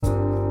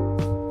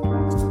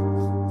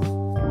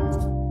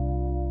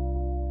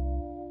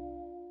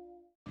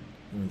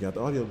got the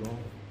audio going.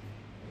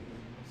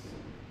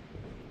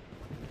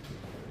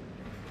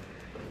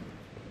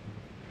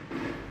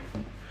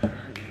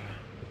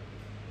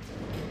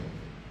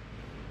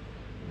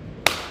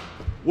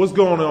 What's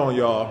going on,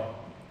 y'all?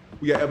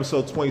 We got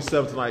episode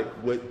 27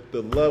 tonight with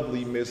the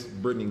lovely Miss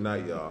Brittani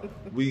Knight, y'all.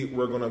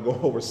 We're gonna go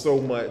over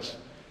so much,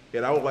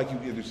 and I would like you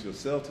to introduce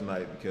yourself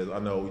tonight because I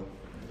know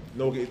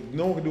no one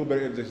can do a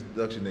better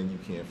introduction than you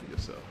can for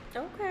yourself.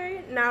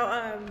 Okay.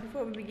 Now,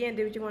 before we begin,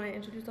 did you want to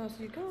introduce us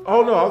to your co-host?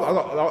 Oh no,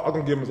 I'm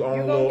gonna give him his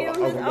own little. I'm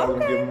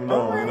gonna give him his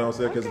own. Okay. You know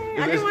what I'm saying? Because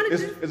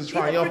it's a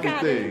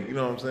triumphant thing. You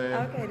know what I'm saying?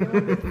 Okay, then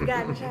we'll be the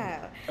forgotten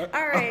child.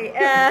 All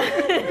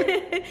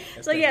right.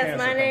 So yes,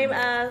 my name.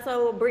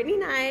 So Brittani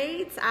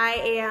Knight. I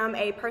am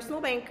a personal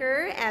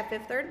banker at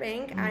Fifth Third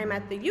Bank. I am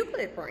at the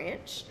Euclid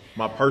branch.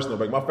 My personal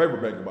bank, my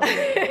favorite banker, by the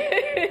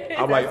way.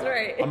 I'm like,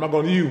 right. I'm not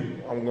going to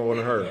you. I'm going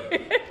to her.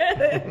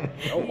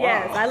 Oh, wow.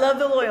 Yes, I love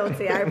the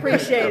loyalty. I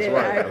appreciate it.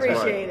 Right, I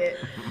appreciate it.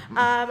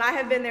 I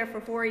have been there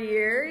for 4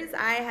 years.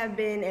 I have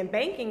been in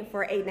banking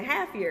for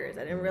 8.5 years.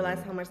 I didn't realize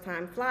how much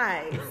time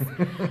flies.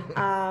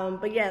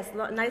 But yes,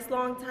 nice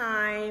long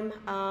time.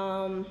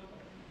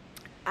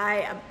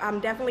 I'm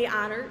definitely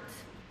honored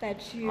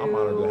that you. I'm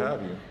honored to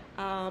have you.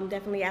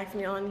 Definitely asked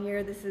me on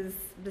here. This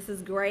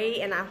is great,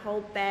 and I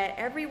hope that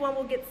everyone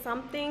will get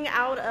something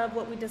out of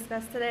what we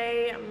discussed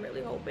today. I'm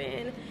really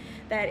hoping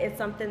that it's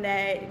something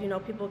that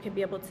people can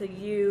be able to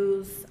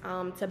use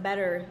to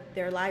better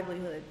their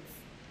livelihoods.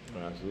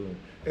 Absolutely.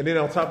 And then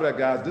on top of that,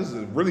 guys, this is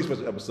a really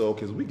special episode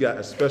because we got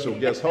a special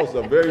guest host,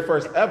 the very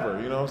first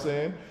ever. You know what I'm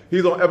saying?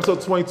 He's on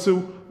episode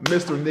 22,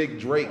 Mr. Nick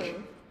Drake.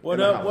 What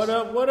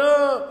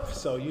up?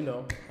 So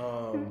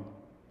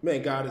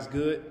man, God is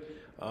good.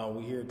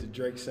 We're here at the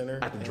Drake Center.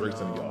 At the Drake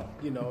Center,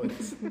 y'all.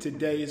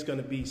 Today is going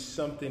to be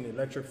something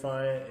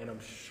electrifying, and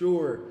I'm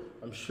sure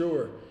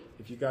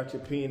if you got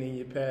your pen and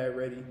your pad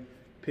ready,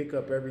 pick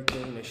up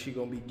everything that she's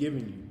going to be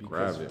giving you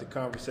because of the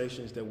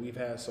conversations that we've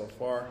had so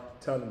far,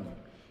 telling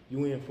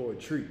you in for a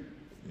treat.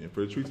 In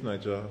for a treat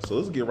tonight, y'all. So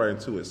let's get right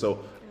into it. So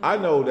I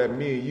know that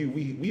me and you,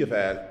 we have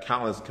had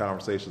countless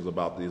conversations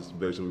about this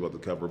very soon we're about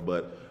to cover,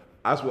 but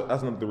that's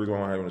another reason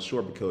why I'm having a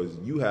short, because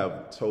you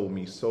have told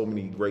me so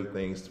many great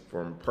things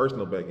from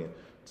personal banking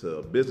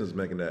to business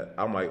banking that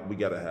I'm like, we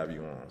got to have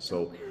you on.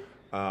 So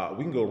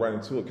we can go right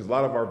into it because a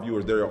lot of our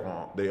viewers, they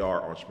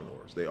are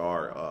entrepreneurs. They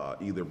are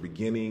either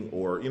beginning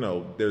or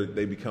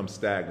they become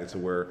stagnant to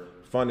where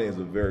funding is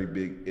a very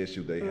big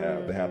issue they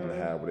happen to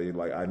have. Where they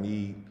like, I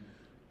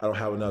don't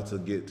have enough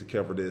to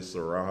cover this,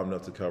 or I don't have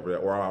enough to cover that,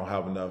 or I don't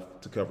have enough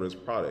to cover this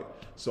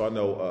product. So I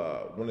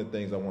know one of the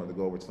things I wanted to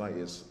go over tonight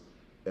is,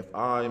 if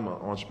I'm an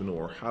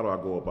entrepreneur, how do I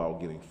go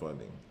about getting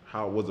funding?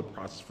 What's the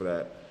process for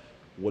that?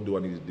 What do I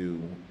need to do,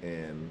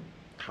 and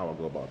how I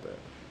go about that?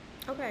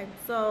 Okay,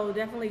 so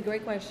definitely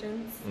great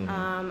questions.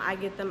 Mm-hmm. I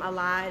get them a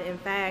lot. In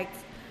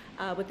fact,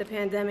 with the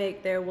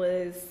pandemic, there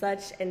was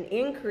such an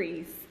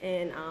increase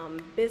in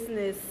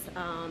business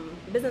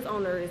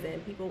owners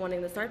and people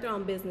wanting to start their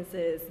own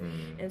businesses,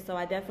 and so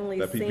I definitely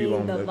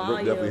seen the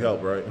volume. Definitely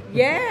help, right?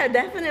 Yeah,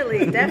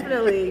 definitely.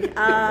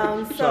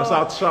 Shout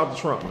out to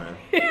Trump, man.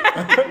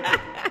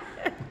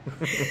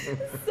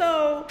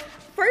 So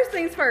first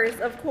things first,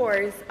 of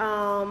course,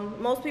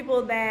 most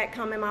people that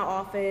come in my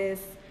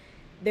office,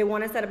 they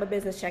want to set up a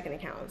business checking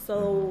account.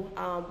 So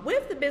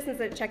with the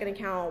business checking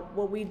account,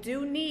 what we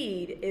do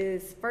need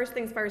is, first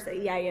things first,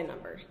 an EIN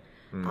number.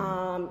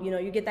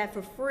 You get that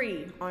for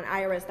free on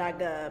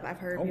irs.gov. I've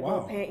heard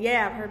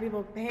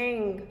people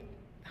paying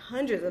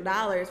hundreds of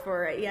dollars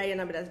for an EIN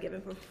number that's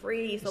given for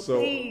free. So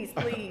please.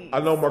 I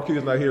know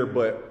Marquita's not here,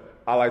 but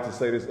I like to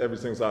say this every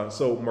single time.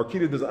 So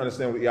Marquita doesn't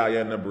understand what the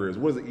EIN number is.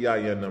 What is the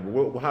EIN number?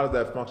 How does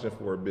that function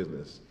for a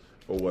business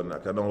or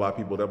whatnot? I know a lot of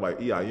people that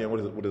like EIN. What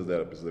is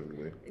that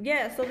specifically?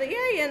 Yeah, so the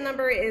EIN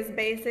number is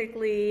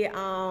basically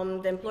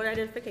the employer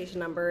identification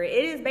number.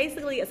 It is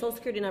basically a social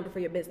security number for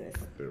your business.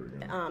 There we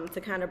go.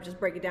 To kind of just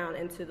break it down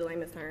into the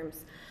layman's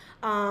terms.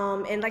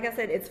 And like I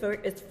said, it's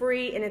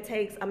free and it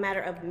takes a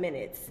matter of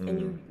minutes, and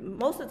you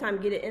most of the time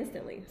get it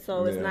instantly.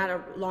 So it's not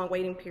a long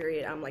waiting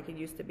period like it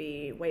used to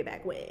be way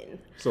back when.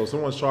 So if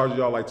someone's charging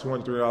y'all like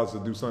 $203 to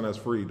do something that's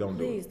free, don't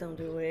do it. Please don't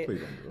do it.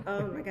 Please don't do it.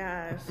 Oh my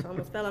gosh, I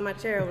almost fell on my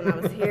chair when I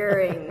was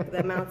hearing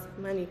the amounts of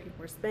money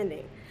people are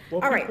spending.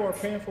 Well, people are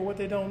paying for what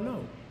they don't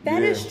know.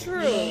 That is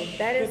true.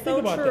 That is so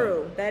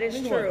true. That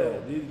is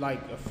true. Like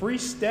a free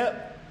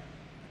step,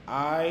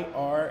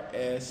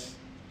 IRS.gov.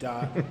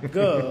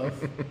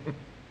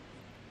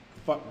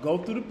 Go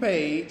through the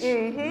page,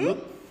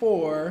 look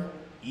for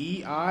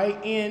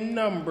EIN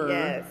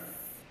number,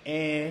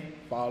 and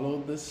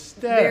follow the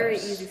steps. Very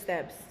easy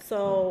steps.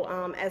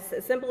 So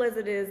as simple as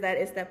it is, that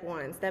is step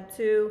one. Step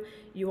two,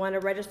 you want to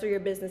register your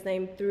business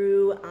name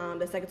through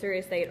the Secretary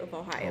of State of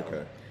Ohio.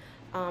 Okay.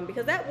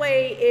 Because that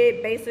way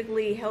it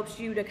basically helps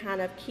you to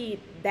kind of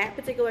keep that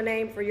particular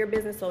name for your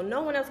business so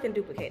no one else can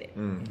duplicate it.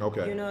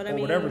 Okay. You know what I Or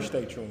mean? whatever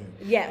state you're in.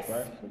 Yes,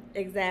 right?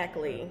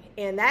 exactly.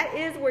 And that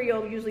is where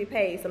you'll usually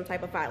pay some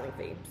type of filing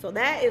fee. So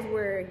that is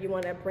where you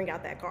want to bring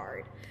out that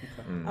card.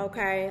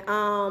 Okay.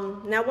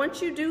 Now,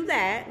 once you do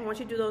that, once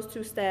you do those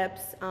 2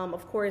 steps,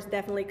 of course,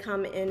 definitely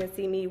come in and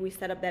see me. We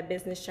set up that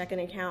business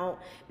checking account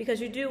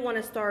because you do want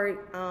to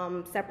start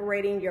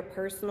separating your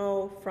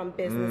personal from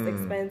business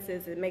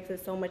expenses. It makes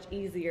it so much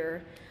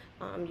easier.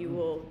 You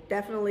will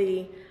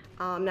definitely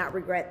not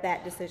regret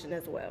that decision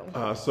as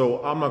well.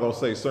 So I'm not gonna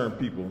say certain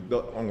people.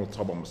 I'm gonna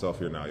talk about myself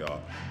here now,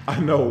 y'all. I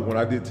know when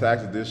I did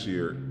taxes this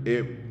year,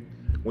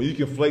 when you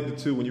conflate the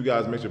two, when you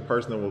guys mix your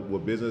personal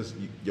with business,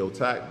 your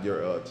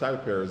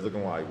taxpayer is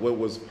looking like what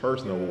was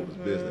personal, what was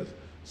business.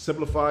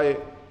 Simplify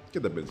it.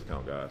 Get that business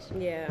account, guys.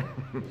 Yeah.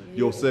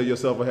 You'll save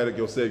yourself a headache.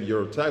 You'll save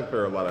your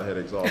taxpayer a lot of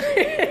headaches also.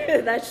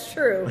 That's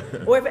true.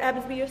 Or if it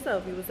happens to be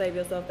yourself, you will save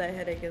yourself that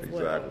headache as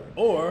well. Exactly.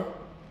 Or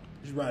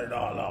just write it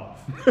all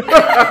off.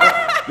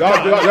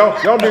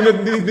 Y'all need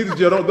to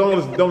jail.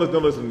 Don't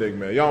listen to Nick,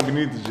 man. Y'all don't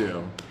need to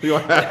jail. He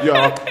gonna have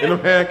y'all in them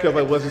handcuffs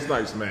like Wesley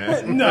Snipes,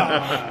 man. No,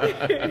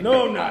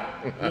 I'm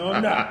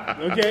not.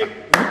 Okay,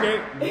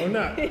 no, I'm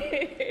not.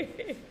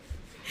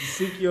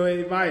 Seek your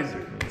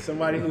advisor,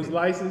 somebody who's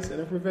licensed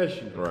and a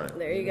professional. Right.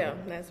 There you go.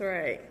 That's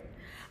right.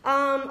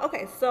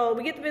 Okay, so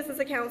we get the business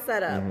account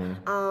set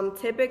up.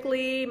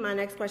 Typically, my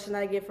next question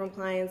that I get from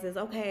clients is,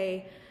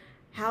 okay,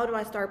 how do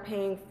I start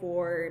paying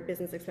for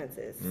business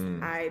expenses?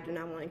 I do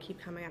not want to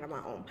keep coming out of my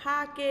own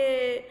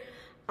pocket.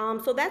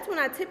 So that's when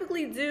I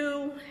typically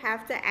do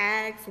have to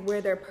ask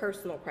where their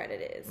personal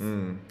credit is.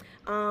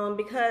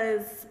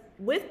 Because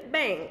with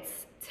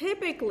banks,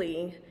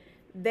 typically,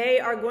 they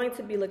are going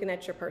to be looking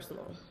at your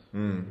personal.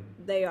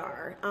 They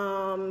are.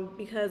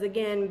 Because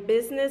again,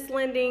 business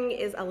lending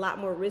is a lot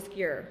more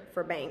riskier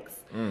for banks.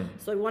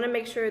 So we want to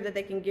make sure that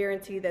they can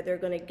guarantee that they're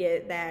going to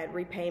get that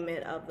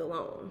repayment of the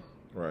loan.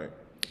 Right.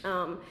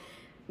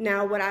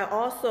 Now, what I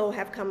also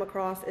have come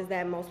across is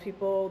that most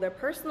people, their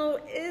personal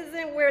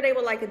isn't where they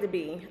would like it to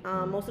be.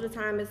 Most of the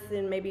time it's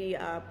in maybe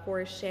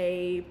poor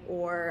shape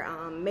or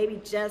maybe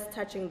just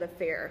touching the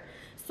fair.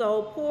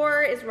 So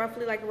poor is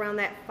roughly like around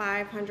that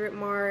 500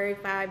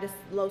 mark, 5 to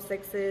low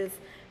 6s.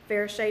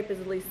 Fair shape is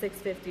at least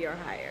 650 or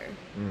higher.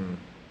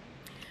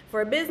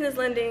 For business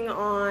lending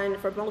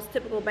for most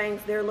typical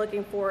banks, they're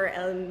looking for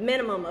a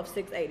minimum of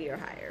 680 or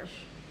higher.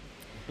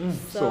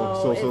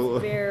 So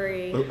it's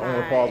very I'm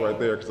gonna pause right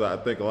there because I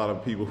think a lot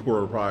of people who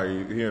are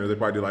probably hearing it, they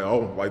probably like,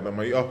 oh, like the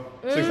money,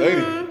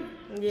 680.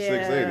 Yeah.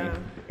 680.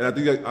 And I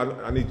think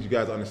I need you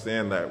guys to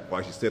understand that,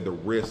 like she said, the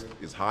risk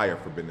is higher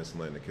for business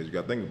lending because you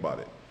got to think about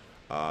it.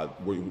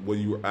 Where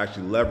you are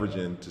actually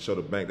leveraging to show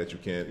the bank that you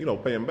can,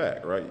 pay them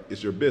back, right?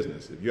 It's your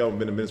business. If you haven't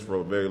been in business for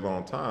a very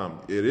long time,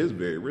 it is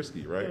very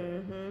risky, right?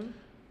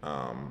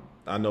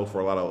 I know for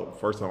a lot of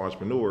first-time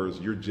entrepreneurs,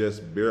 you're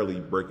just barely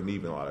breaking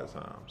even a lot of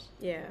times.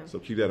 Yeah. So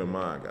keep that in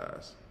mind,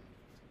 guys.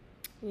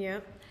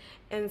 Yep.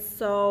 And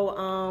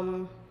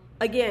so,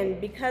 again,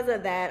 because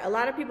of that, a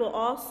lot of people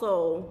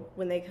also,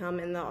 when they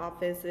come in the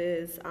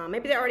offices,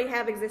 maybe they already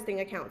have existing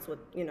accounts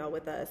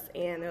with us,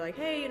 and they're like,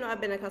 hey, I've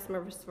been a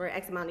customer for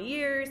X amount of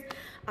years.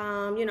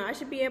 I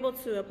should be able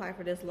to apply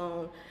for this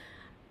loan.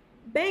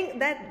 Bank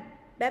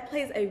that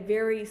plays a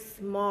very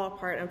small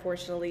part,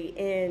 unfortunately,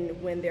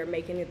 in when they're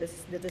making the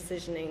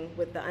decisioning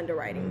with the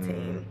underwriting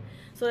team.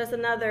 So that's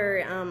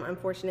another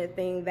unfortunate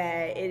thing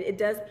that it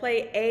does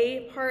play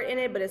a part in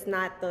it, but it's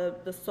not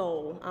the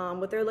sole.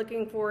 What they're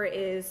looking for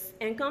is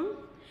income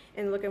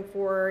and looking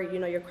for,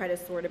 your credit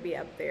score to be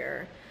up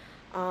there.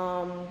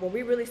 When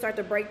we really start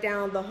to break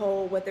down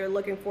what they're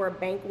looking for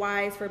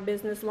bank-wise for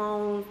business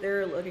loans,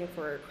 they're looking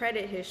for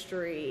credit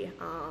history,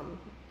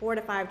 4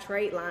 to 5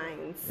 trade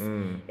lines,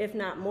 if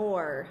not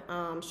more,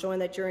 showing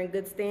that you're in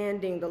good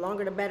standing. The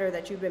longer the better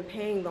that you've been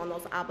paying on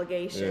those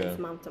obligations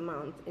month to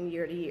month and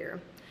year to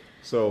year.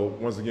 So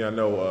once again, I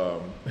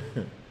know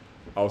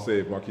I would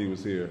say if Marquis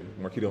was here,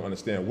 Marquis don't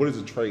understand what is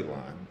a trade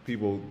line.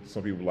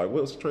 Some people are like,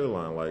 what's a trade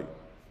line? Like,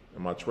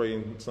 am I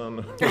trading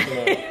something?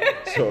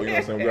 So, we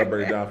gotta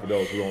break it down for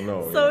those who don't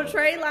know. So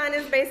trade line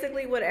is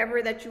basically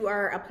whatever that you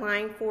are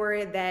applying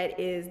for that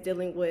is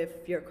dealing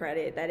with your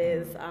credit. That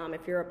is,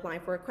 if you're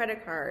applying for a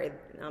credit card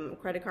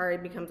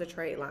becomes a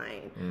trade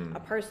line. A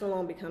personal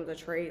loan becomes a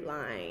trade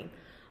line.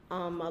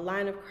 A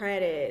line of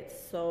credit.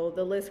 So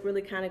the list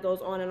really kind of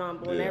goes on and on.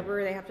 But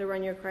whenever they have to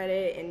run your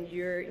credit and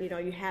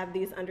you have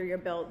these under your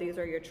belt, these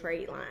are your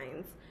trade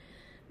lines.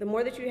 The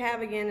more that you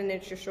have, again, and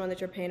that you're showing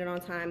that you're paying it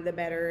on time, the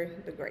better,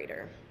 the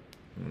greater.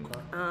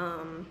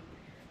 Okay.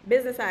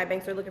 Business side,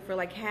 banks are looking for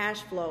like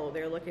cash flow.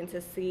 They're looking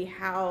to see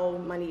how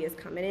money is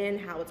coming in,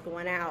 how it's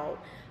going out.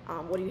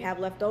 What do you have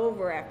left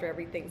over after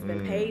everything's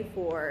been paid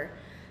for?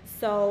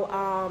 So,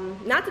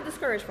 not to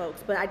discourage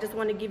folks, but I just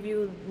want to give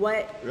you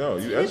what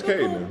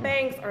typical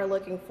banks are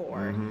looking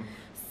for.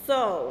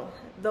 So,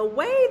 the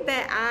way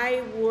that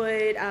I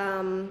would,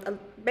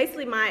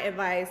 basically my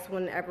advice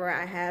whenever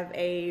I have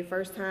a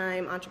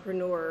first-time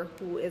entrepreneur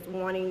who is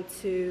wanting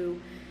to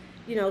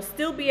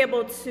still be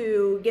able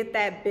to get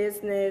that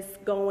business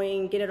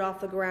going, get it off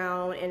the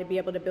ground, and to be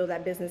able to build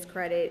that business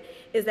credit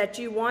is that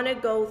you want to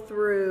go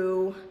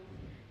through,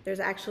 there's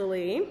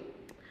actually,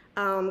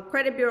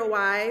 credit bureau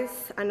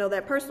wise, I know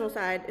that personal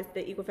side is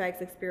the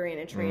Equifax, Experian,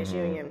 and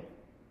TransUnion.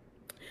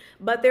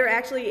 But there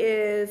actually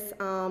is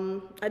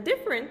a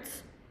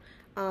difference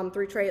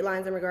through trade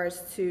lines in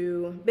regards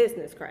to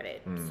business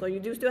credit. So you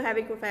do still have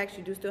Equifax,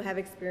 you do still have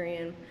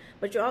Experian,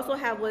 but you also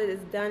have what is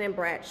Dun &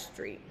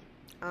 Bradstreet.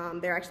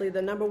 They're actually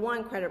the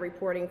 #1 credit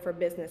reporting for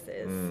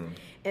businesses.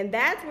 And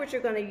that's what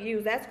you're going to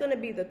use. That's going to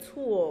be the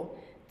tool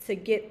to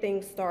get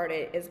things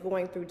started, is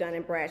going through Dun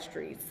 &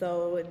 Bradstreet.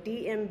 So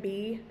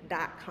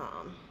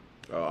dnb.com.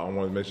 I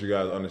want to make sure you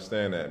guys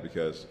understand that,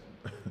 because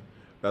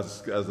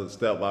that's a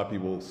step a lot of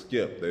people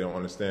skip. They don't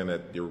understand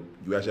that you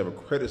actually have a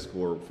credit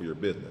score for your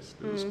business.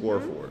 There's a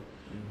score for it.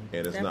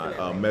 And it's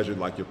not measured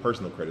like your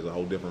personal credit. It's a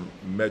whole different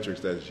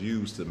metrics that's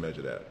used to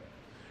measure that.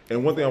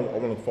 And one thing I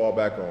want to fall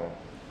back on.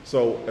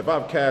 So if I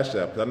have Cash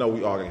App, because I know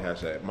we all get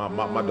Cash App.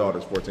 My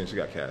daughter's 14, she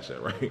got Cash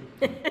App, right?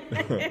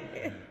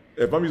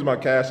 If I'm using my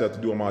Cash App to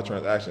do all my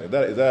transactions, is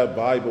that a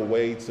valuable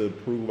way to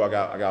prove I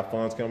got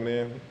funds coming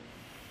in?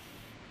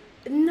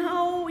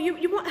 No,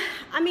 you want.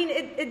 I mean,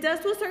 it does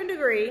to a certain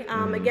degree.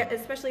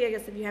 Especially, I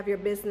guess, if you have your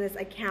business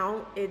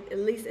account, at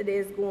least it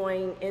is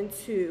going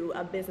into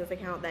a business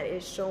account that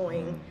is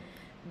showing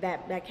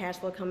that cash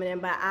flow coming in.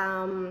 But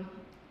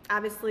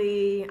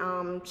obviously,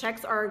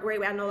 checks are a great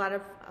way. I know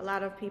a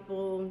lot of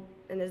people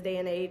in this day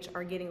and age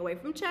are getting away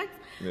from checks,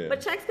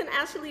 but checks can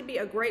actually be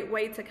a great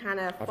way to kind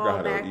of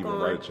fall back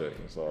on. Write a check.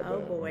 It's all oh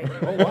bad. Boy!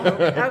 Oh wow!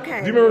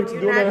 Okay. Do you remember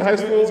doing that in high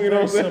school? You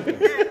know what I'm saying?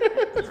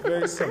 It's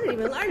very simple. I didn't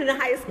even learn it in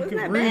high school. You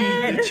It's can not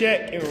read bad. the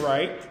check and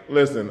write.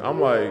 Listen, I'm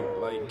like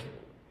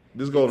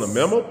this go in the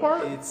memo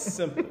part? It's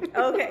simple.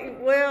 Okay,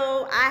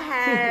 well, I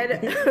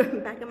had,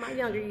 back in my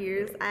younger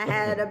years, I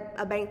had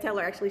a bank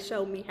teller actually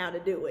show me how to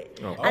do it.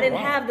 I didn't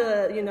have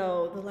the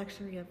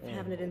luxury of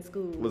having it in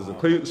school. Listen,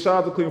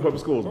 shout out to Cleveland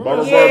Public Schools.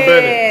 Barbara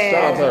Bennett.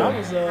 Shout out to her.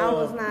 I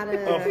was not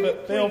a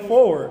fail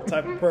forward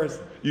type of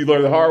person. You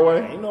learned the hard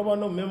way? Ain't know about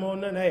no memo,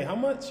 nothing. Hey, how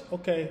much?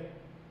 Okay,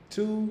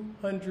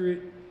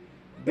 $200.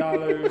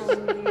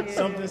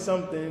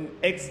 Something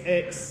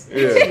XX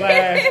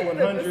slash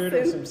 100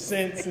 or some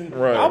cents, and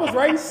I was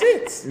writing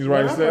cents. You was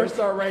writing cents? I first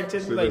started writing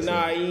checks, like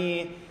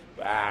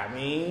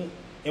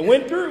it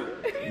went through.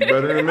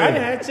 Better than me. I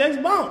done had checks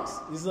bounce.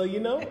 So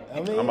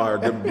I'm out here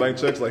giving blank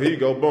checks like, here you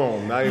go,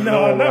 boom. Not even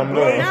knowing what I'm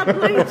doing. Not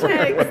blank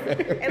checks.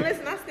 And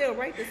listen, I still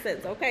write the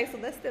cents. Okay, so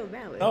that's still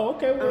valid. Oh,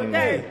 okay. Well,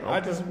 okay. I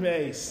just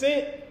made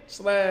cent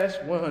slash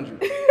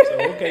 100. So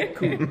okay,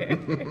 cool.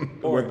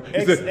 Or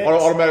you said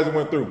automatically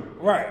went through.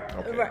 Right.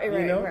 Okay. Right.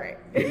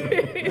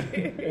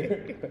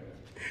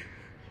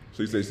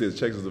 So you say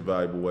checks is a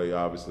valuable way,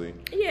 obviously.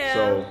 Yeah.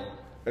 So,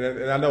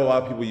 and I know a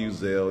lot of people use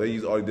Zelle. They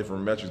use all the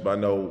different metrics, but I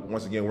know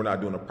once again we're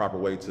not doing a proper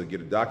way to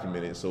get it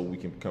documented, so we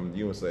can come to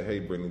you and say, hey,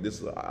 Brittany,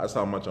 that's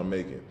how much I'm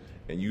making,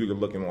 and you're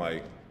looking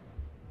like,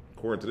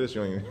 according to this,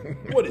 you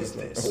ain't. What is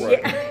this?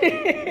 Right.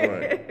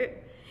 Right.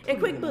 And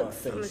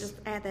QuickBooks, I'm going to just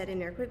add that in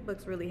there.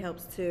 QuickBooks really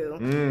helps too,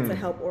 to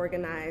help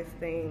organize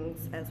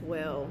things as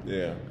well.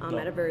 Yeah.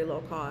 At a very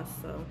low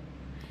cost. So.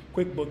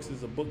 QuickBooks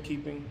is a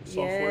bookkeeping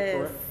software,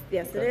 correct?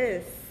 Yes, it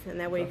is. And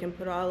that way you can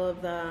put all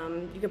of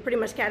the, you can pretty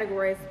much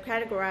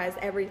categorize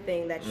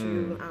everything that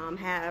you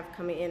have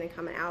coming in and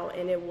coming out,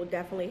 and it will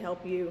definitely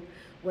help you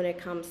when it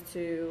comes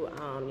to,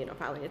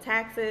 filing your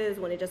taxes,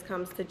 when it just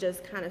comes to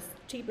just kind of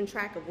keeping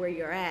track of where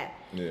you're at.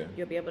 Yeah.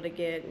 You'll be able to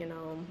get,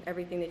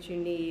 everything that you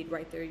need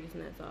right there using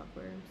that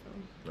software.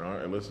 So. All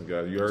right, listen,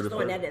 guys, you heard just it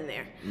throwing first. that in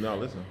there. No,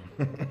 listen.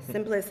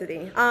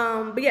 Simplicity.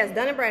 But yes,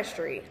 Dun &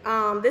 Bradstreet.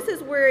 This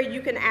is where you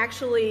can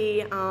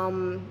actually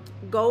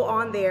go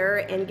on there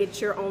and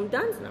get your own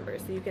DUNS number.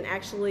 So you can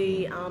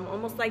actually,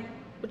 almost like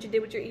what you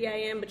did with your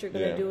EIN, but you're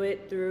going to do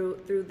it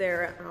through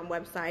their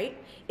website.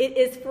 It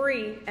is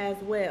free as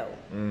well.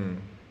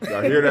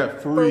 Y'all hear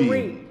that? Free.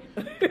 Free.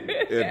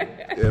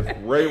 If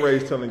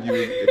Ray's telling you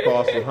it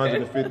costs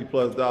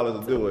 $150+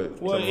 to do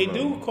it, well, it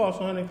do cost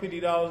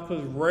 $150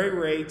 because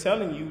Ray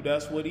telling you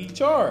that's what he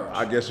charged.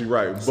 I guess you're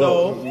right. But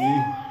So,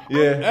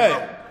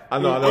 hey, I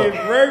know. If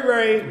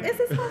Ray, Is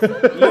this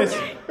possible?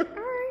 listen, All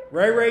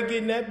right. Ray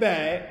getting that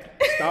bag.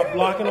 Stop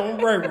blocking on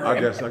Ray. I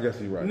guess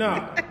you're right.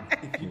 Nah,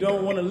 if you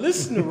don't want to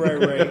listen to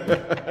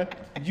Ray,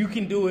 you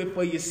can do it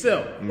for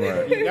yourself.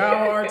 Right. You got a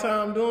hard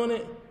time doing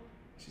it,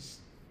 just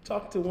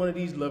talk to one of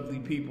these lovely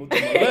people to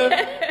the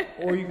left,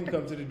 or you can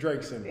come to the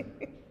Drake Center.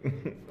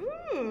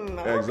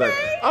 Exactly.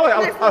 Okay.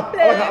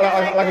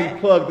 I like how you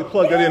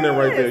plug that in there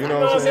right there. You know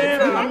what I'm saying?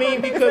 I mean,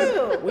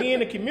 because we in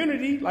the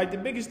community, like the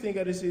biggest thing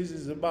of this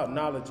is about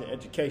knowledge and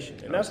education.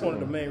 And that's one of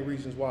the main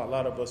reasons why a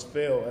lot of us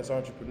fail as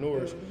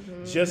entrepreneurs,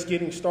 just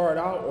getting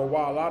started out, or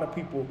why a lot of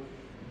people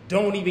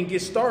don't even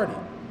get started.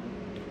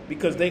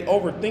 Because they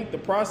overthink the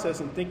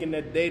process and thinking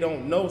that they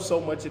don't know so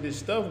much of this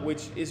stuff,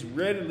 which is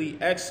readily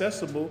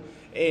accessible.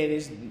 And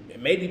it's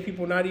maybe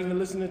people not even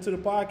listening to the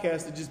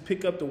podcast to just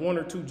pick up the one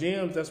or two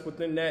gems that's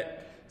within that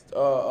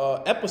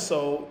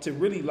episode to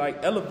really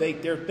like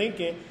elevate their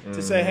thinking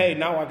to say, hey,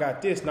 now I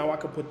got this. Now I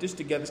can put this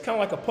together. It's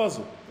kind of like a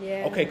puzzle.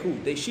 Yeah. Okay, cool.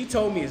 She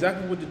told me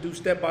exactly what to do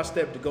step by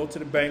step, to go to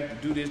the bank, to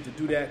do this, to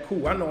do that.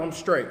 Cool. I know I'm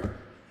straight.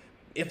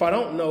 If I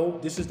don't know,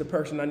 this is the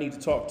person I need to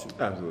talk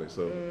to. Absolutely.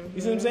 So you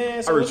see what I'm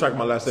saying? So I retract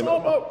my last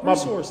statement.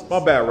 Resources.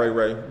 My bad,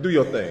 Ray. Do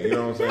your thing. You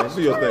know what I'm saying?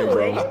 Do your thing,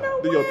 bro. You know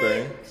Do your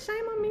thing.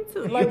 Shame on me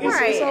too. Like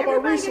it's all about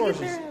Everybody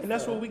resources, can get and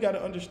that's what we got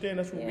to understand.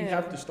 That's what we Yeah.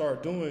 have to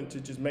start doing to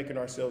just making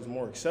ourselves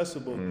more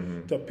accessible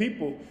to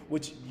people.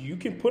 Which you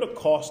can put a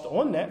cost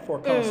on that for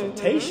a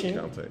consultation,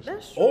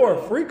 That's true. or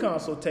a free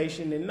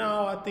consultation. And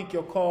now I think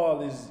your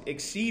call is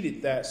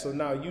exceeded that, so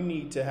now you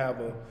need to have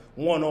a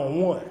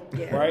one-on-one,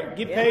 Yeah. right?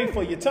 Get Yeah. paid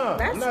for your time.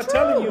 That's I'm not true.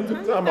 telling you.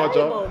 Time's Talking about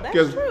y'all, valuable. That's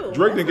because true. Drake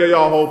That's didn't get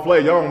y'all a whole play.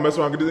 Y'all don't mess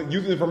around.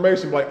 Use the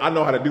information. Like I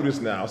know how to do this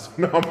now, so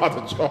now I'm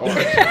about to charge.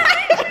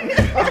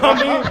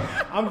 I mean,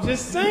 I'm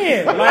just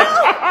saying, like.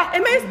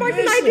 It may spark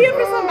an idea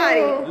for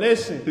somebody.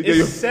 Listen, He gave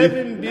you- it's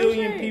 7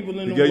 billion people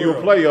in He the gave world. you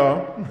a play,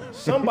 y'all.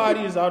 Somebody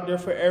is out there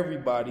for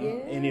everybody,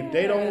 and if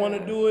they don't want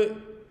to do it,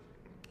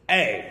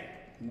 hey,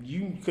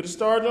 you could have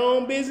started your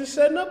own business,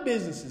 setting up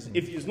businesses.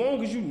 If as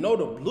long as you know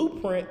the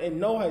blueprint and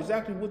know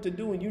exactly what to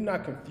do, and you're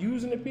not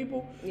confusing the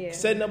people, Yeah.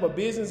 setting up a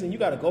business and you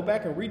got to go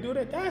back and redo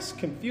that, that's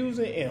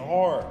confusing and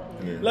hard.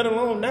 Yeah. Let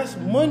alone that's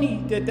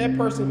money that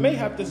person may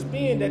have to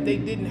spend that they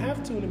didn't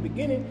have to in the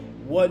beginning.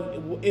 What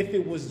if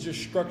it was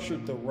just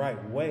structured the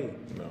right way?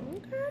 No.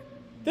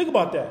 Think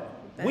about that.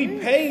 We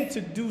pay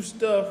to do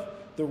stuff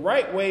the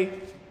right way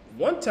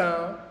one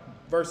time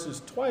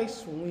versus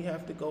twice when we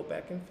have to go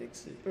back and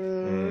fix it.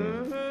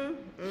 No,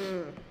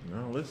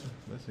 listen.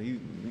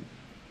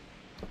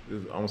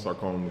 I'm gonna start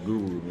calling him the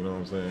guru. You know what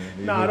I'm saying?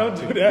 Nah, don't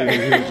do that. He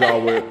hit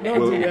y'all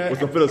Don't do that. with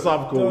some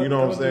philosophical. You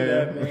know what I'm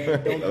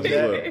saying? Don't do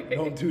that, man.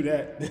 Don't do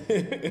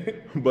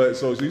that. But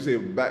so you say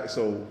back.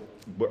 So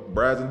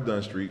Brad's and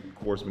Dunn Street. Of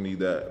course, we need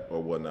that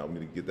or whatnot. We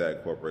need to get that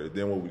incorporated.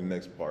 Then what would be the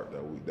next part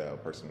that a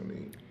person would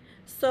need?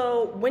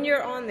 So when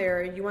you're on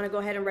there, you want to go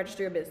ahead and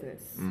register your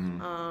business.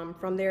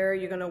 From there,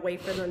 you're going to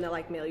wait for them to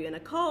like mail you in a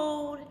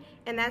code,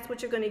 and that's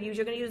what you're going to use.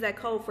 You're going to use that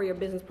code for your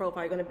business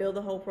profile. You're going to build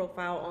the whole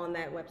profile on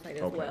that website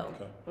as well.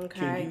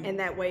 Okay. And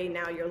that way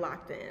now you're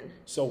locked in.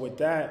 So with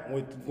that,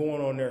 with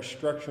going on there,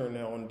 structuring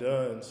that on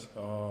Dunn's,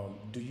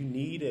 do you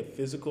need a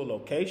physical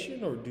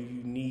location, or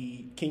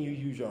can you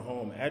use your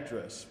home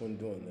address when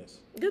doing this?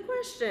 Good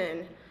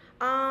question.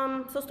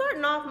 So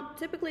starting off,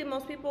 typically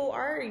most people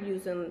are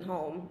using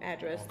home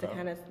address to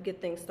kind of get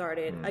things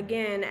started.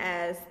 Again,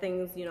 as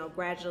things,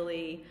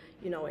 gradually,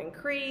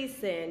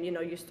 increase and,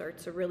 you start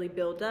to really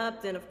build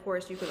up, then of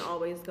course you can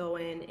always go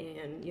in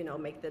and,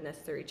 make the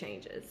necessary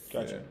changes.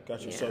 Gotcha.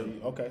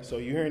 Yeah. So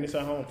you're hearing this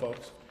at home,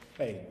 folks.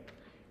 Hey,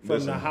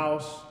 from the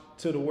house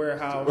to the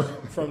warehouse,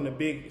 from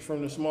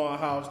the small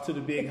house to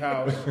the big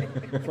house,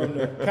 from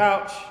the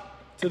couch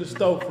to the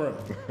storefront.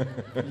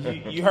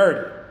 You heard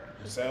it.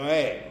 So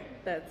hey.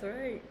 That's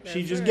right.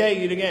 She just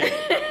gave you the game.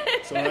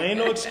 So there ain't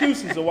no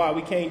excuses of why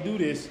we can't do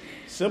this.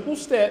 Simple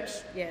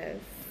steps. Yes.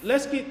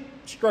 Let's get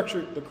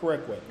structured the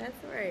correct way. That's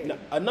right. Now,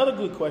 another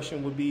good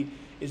question would be,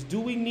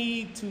 do we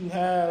need to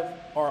have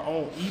our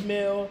own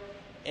email?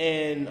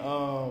 And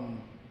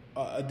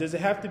does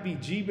it have to be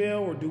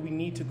Gmail, or do we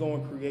need to go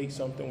and create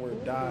something where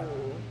it died?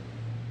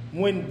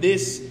 When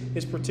this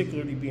is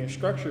particularly being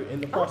structured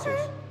in the process.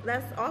 Okay.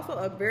 That's also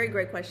a very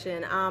great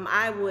question.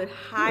 I would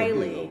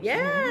highly,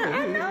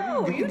 I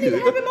know. You need to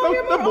have him on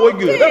here more That boy often.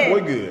 good. That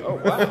boy good. Oh,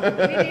 wow. You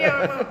need him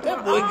That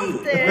boy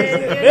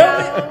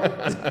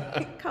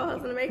good.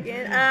 Co-host in the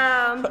making.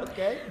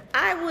 Okay.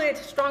 I would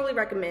strongly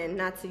recommend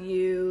not to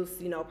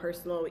use,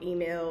 personal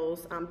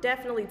emails.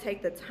 Definitely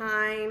take the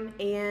time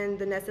and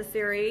the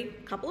necessary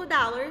couple of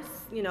dollars.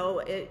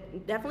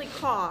 It definitely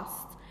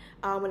costs.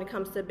 When it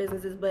comes to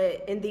businesses,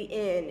 but in the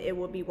end, it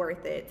will be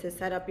worth it to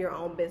set up your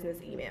own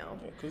business email.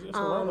 Because it's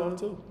a run-on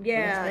too.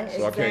 Yeah,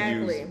 So exactly. I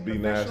can't use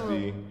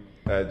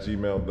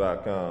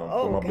benasty@gmail.com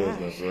for my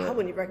business, right? I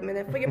wouldn't recommend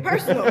that for your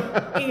personal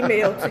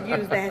email to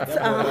use that.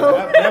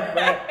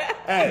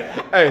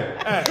 Hey.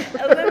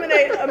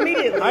 Eliminate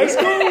immediately. High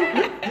school?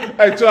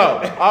 Hey,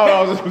 Chuck,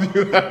 I was just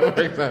do that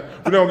for example.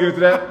 We don't get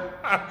into that.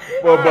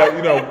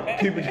 But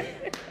keep it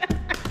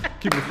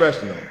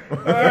professional.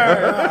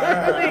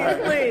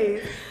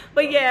 Please.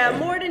 But yeah,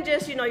 more than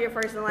just, your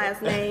first and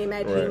last name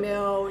at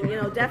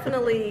Gmail,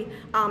 definitely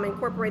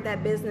incorporate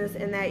that business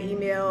in that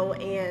email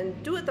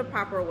and do it the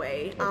proper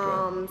way.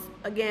 Okay.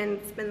 Again,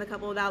 spend a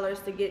couple of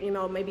dollars to get,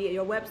 maybe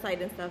your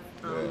website and stuff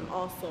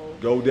also.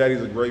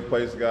 GoDaddy's a great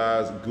place,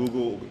 guys.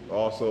 Google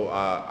also,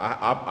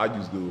 I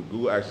use Google.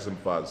 Google actually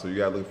simplifies it, so you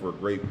got to look for a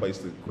great place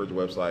to create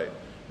your website.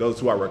 Those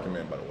two I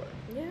recommend, by the way.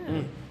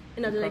 Yeah.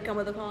 And do they come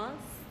with a cost?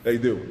 They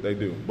do,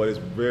 but it's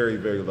very,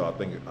 very low. I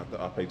think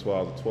I pay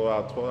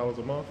 $12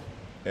 a month,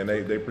 and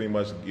they pretty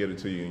much get it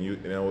to you,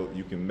 and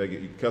you can make it,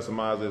 you can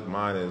customize it.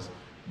 Mine is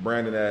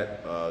Brandon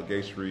at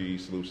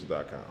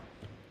GateStreetSolutions.com.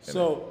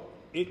 So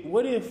think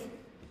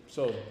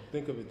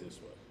of it this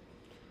way: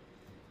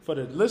 for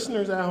the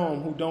listeners at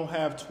home who don't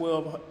have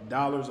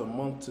 $12 a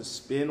month to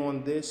spend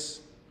on this,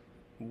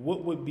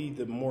 what would be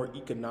the more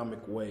economic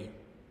way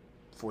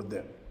for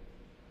them?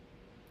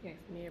 Yes,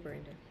 me or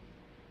Brandon.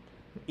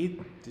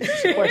 This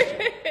is a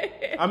question.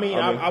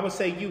 I would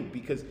say you,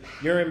 because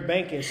you're in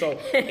banking. So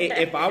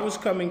if I was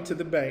coming to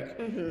the bank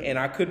and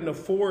I couldn't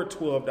afford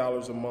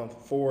 $12 a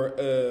month for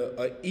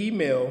an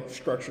email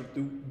structured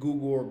through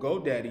Google or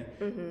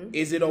GoDaddy,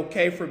 is it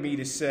okay for me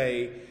to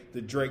say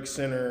the Drake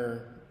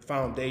Center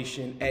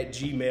Foundation at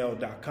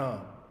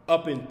gmail.com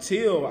up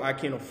until I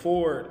can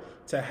afford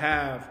to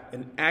have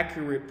an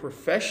accurate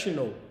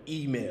professional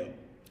email?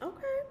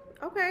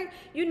 Okay.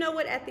 You know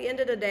what? At the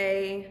end of the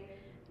day,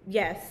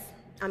 yes.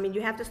 I mean,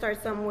 you have to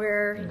start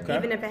somewhere,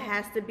 even if it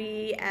has to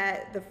be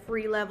at the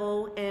free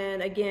level.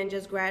 And again,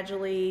 just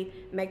gradually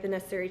make the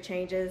necessary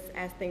changes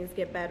as things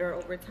get better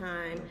over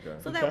time.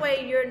 So that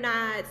way you're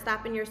not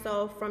stopping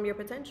yourself from your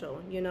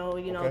potential. You know,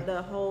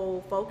 the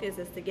whole focus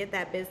is to get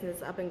that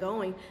business up and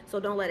going. So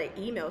don't let an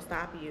email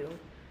stop you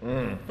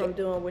from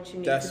doing what you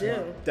need to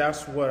do.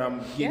 That's what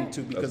I'm getting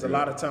to, because a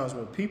lot of times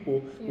when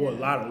people, or a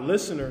lot of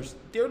listeners,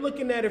 they're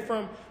looking at it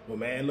from, well,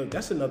 man, look,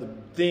 that's another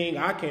thing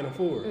I can't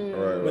afford.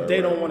 But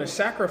they don't want to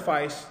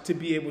sacrifice to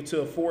be able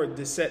to afford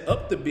to set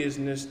up the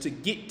business to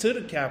get to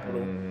the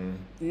capital,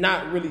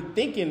 not really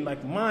thinking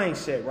like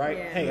mindset, right?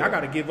 Hey, I got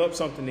to give up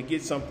something to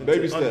get something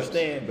baby to steps.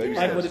 understand. But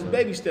it's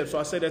baby steps. So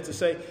I say that to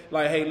say,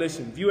 like, hey,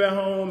 listen, if you're at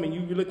home and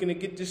you're looking to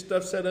get this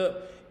stuff set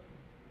up,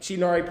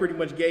 she already pretty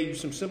much gave you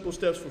some simple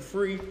steps for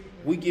free.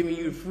 We giving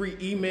you the free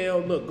email.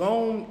 Look,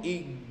 go on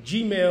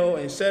Gmail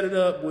and set it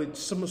up with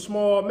some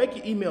small. Make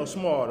your email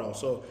small though,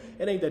 so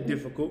it ain't that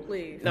difficult.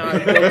 Please. Now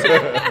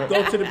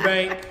go to the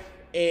bank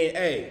and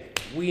hey,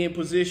 we in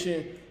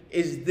position.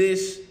 Is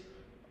this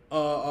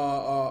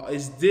the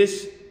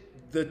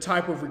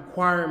type of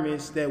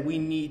requirements that we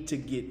need to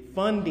get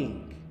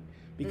funding?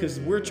 Because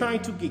we're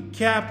trying to get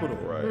capital.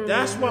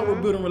 That's why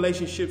we're building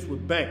relationships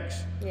with banks.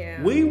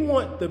 We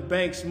want the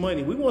bank's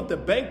money. We want the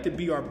bank to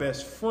be our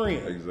best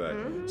friend.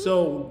 Exactly.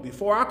 So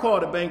before I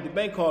call the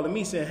bank calling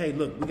me saying, hey,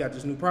 look, we got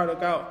this new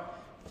product out.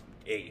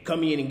 Hey,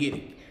 come in and get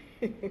it.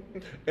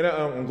 And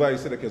I'm glad you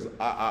said that, because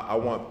I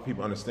want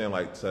people to understand,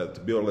 like, to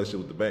build a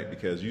relationship with the bank,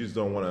 because you just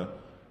don't want to.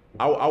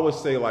 I would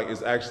say, like,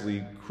 it's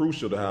actually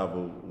crucial to have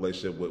a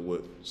relationship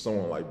with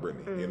someone like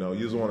Brittani. You know,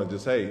 you just want to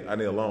just, hey, I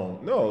need a loan.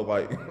 No,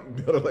 like,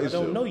 build a relationship.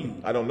 I don't know you.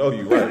 I don't know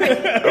you, right?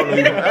 I don't know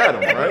you from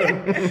Adam,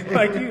 right?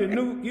 Like,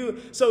 you.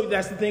 So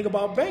that's the thing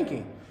about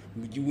banking.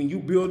 When you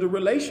build a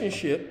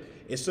relationship,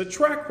 it's a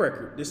track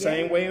record. The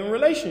same way in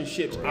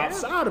relationships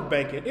outside of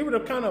banking.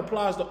 It kind of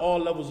applies to all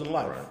levels in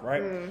life,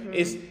 right?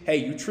 It's, hey,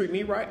 you treat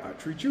me right, I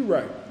treat you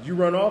right. You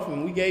run off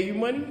and we gave you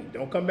money,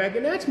 don't come back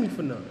and ask me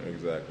for nothing.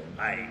 Exactly.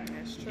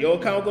 Your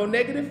account go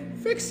negative,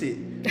 fix it.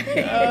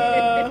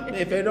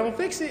 If they don't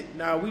fix it,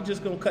 we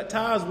just gonna cut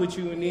ties with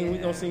you and then we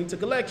gonna send you to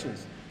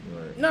collections.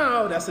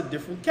 No, that's a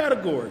different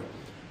category.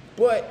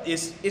 But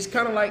it's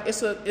kind of like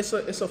it's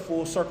a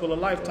full circle of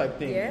life type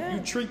thing.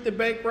 You treat the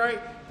bank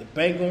right, the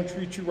bank gonna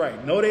treat you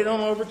right. No, they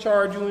don't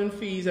overcharge you in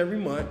fees every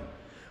month,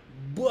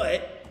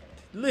 but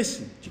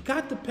listen, you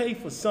got to pay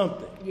for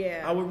something.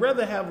 I would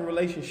rather have a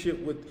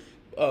relationship with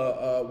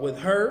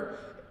her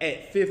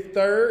at Fifth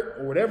Third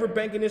or whatever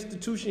banking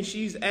institution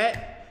she's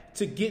at,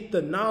 to get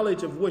the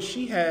knowledge of what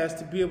she has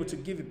to be able to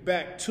give it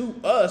back to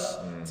us,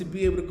 to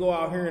be able to go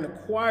out here and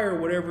acquire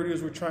whatever it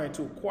is we're trying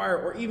to acquire,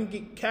 or even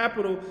get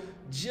capital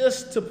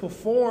just to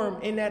perform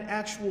in that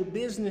actual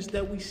business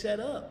that we set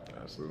up.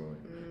 Absolutely.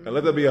 And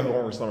let that be a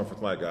homework assignment for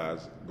tonight,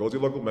 guys. Go to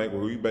your local bank,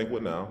 who you bank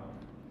with now,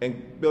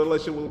 and build a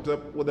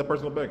relationship with that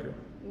personal banker.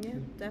 Yeah,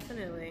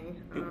 definitely.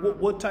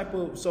 What type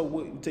of,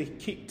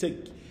 to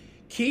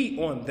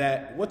key on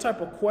that, what type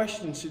of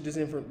questions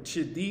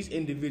should these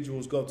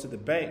individuals go to the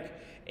bank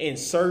in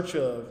search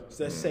of,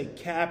 let's say,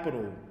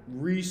 capital,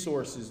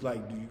 resources?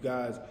 Like, do you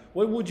guys,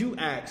 what would you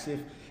ask if,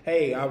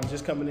 hey, I was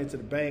just coming into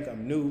the bank,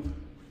 I'm new,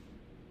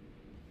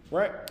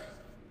 right?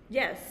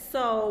 Yes.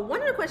 So one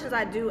of the questions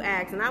I do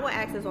ask, and I will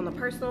ask this on the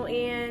personal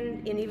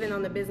end and even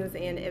on the business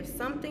end, if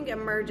something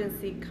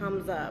emergency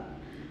comes up,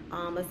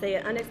 let's say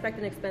an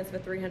unexpected expense for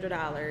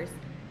 $300,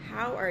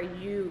 how are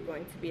you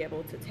going to be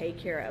able to take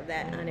care of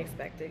that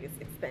unexpected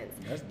expense?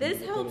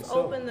 This helps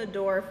open the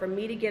door for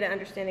me to get an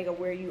understanding of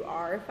where you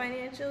are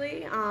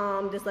financially.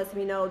 This lets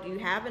me know, do you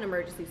have an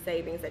emergency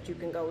savings that you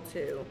can go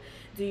to?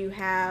 Do you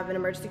have an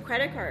emergency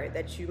credit card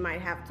that you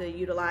might have to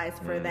utilize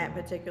for that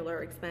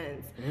particular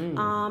expense?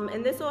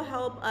 And this will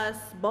help us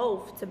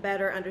both to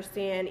better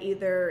understand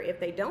either if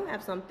they don't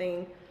have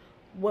something,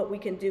 what we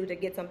can do to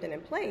get something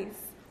in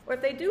place, or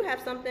if they do have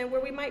something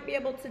where we might be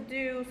able to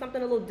do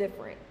something a little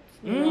different.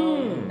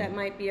 That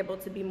might be able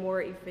to be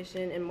more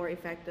efficient and more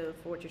effective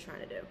for what you're trying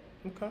to do.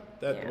 Okay,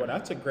 well,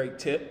 that's a great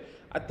tip.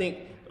 I think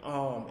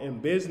in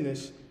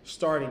business,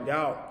 starting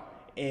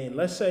out, and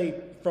let's say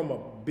from a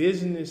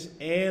business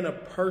and a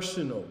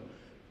personal,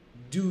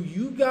 do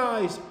you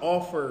guys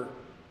offer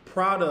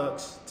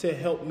products to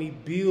help me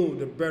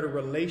build a better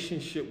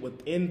relationship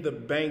within the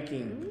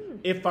banking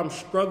if I'm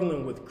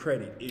struggling with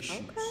credit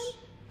issues?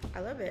 I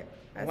love it.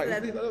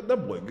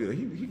 That boy good.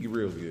 He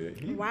real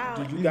good. Wow.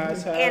 Do you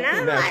guys have? And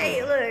I'm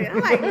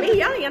like me.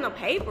 Y'all ain't got no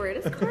paper.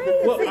 It's crazy.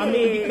 Well, I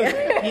mean,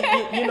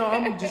 because you know,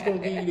 I'm just gonna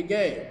give you the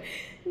game.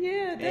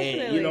 Yeah, definitely.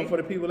 And you know, for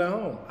the people at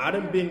home, I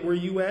done been where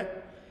you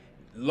at,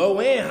 low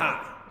and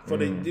high. For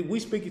we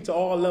speaking to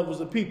all levels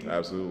of people.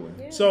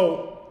 Absolutely. Yeah.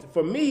 So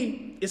for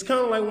me, it's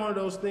kind of like one of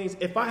those things.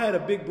 If I had a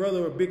big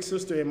brother or big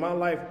sister in my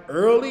life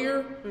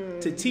earlier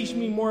to teach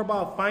me more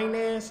about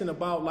finance and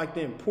about like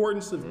the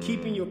importance of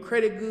keeping your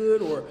credit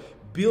good or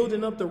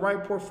building up the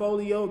right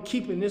portfolio,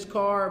 keeping this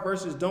car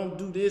versus don't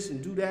do this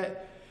and do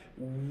that,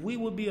 we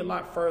would be a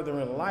lot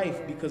further in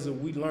life because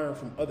we learn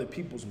from other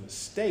people's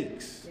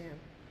mistakes. Yeah.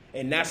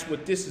 And that's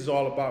what this is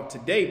all about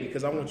today,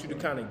 because I want you to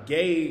kind of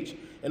gauge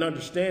and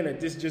understand that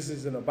this just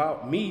isn't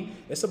about me.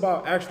 It's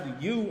about actually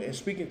you and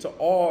speaking to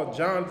all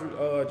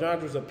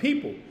genres of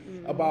people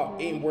about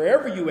in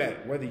wherever you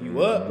at, whether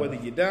you up, whether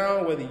you're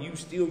down, whether you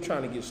still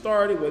trying to get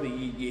started, whether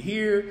you're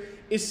here.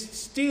 It's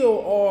still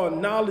all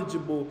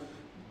knowledgeable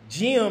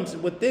gems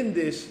within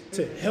this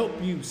to help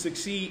you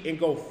succeed and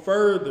go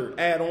further,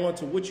 add on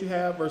to what you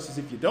have versus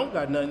if you don't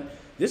got nothing,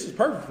 this is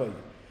perfect for you.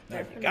 Now,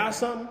 if you got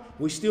something,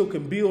 we still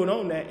can build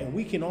on that and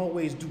we can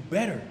always do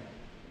better.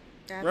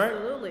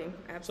 Absolutely. Right?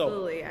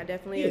 Absolutely. I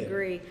definitely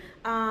agree.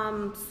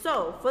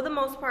 So for the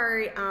most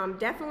part,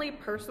 definitely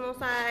personal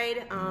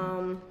side,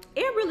 and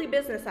really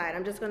business side.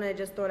 I'm just going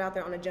to throw it out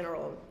there on a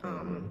general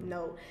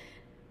note.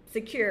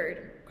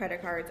 Secured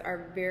credit cards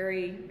are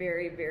very,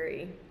 very,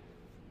 very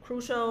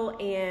crucial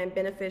and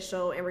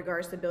beneficial in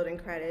regards to building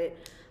credit.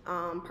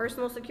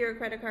 Personal secured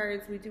credit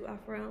cards, we do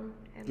offer them.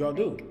 Y'all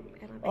do?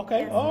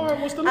 Okay. Yes. All right.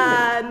 What's the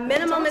limit?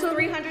 Minimum is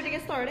 $300 to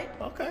get started.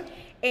 Okay.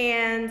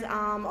 And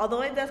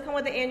although it does come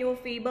with an annual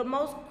fee, but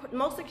most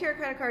secure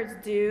credit cards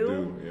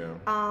do.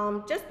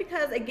 Just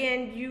because,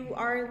 again, you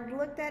are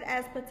looked at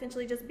as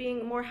potentially just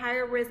being more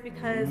higher risk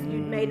because you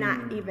may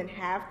not even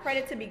have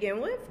credit to begin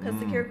with, because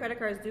secure credit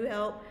cards do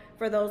help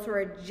for those who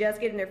are just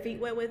getting their feet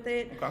wet with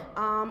it,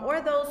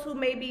 or those who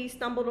maybe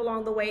stumbled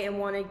along the way and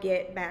want to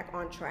get back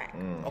on track.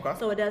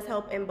 So it does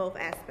help in both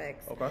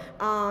aspects.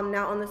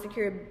 Now on the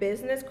secured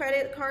business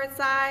credit card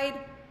side,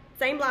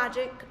 same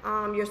logic.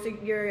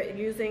 You're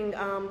using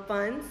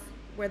funds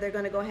where they're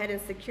going to go ahead and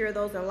secure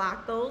those and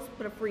lock those,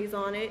 put a freeze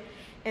on it,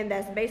 and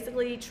that's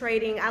basically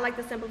trading. I like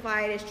to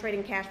simplify it as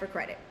trading cash for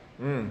credit.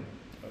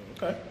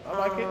 Okay, I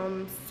like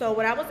it. So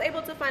what I was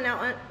able to find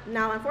out,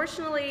 now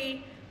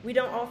unfortunately, we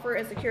don't offer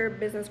a secure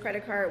business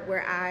credit card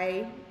where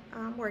I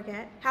work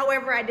at.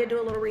 However, I did do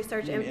a little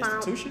research and found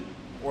institution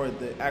or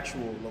the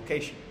actual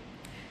location.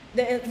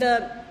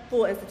 The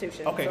full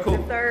institution. Okay, so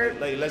cool.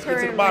 Let's get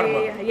to the bottom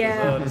of it.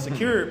 Yeah. The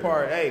secured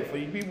part, hey, for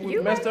you people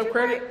with messed up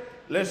credit,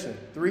 listen,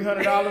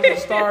 $300 to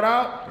start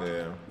out.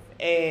 Yeah.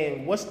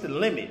 And what's the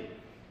limit?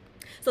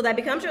 So that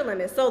becomes your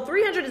limit. So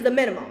 $300 is the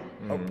minimum.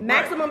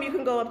 Maximum you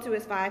can go up to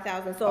is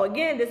 $5,000. So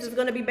again, this is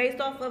going to be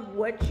based off of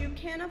what you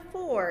can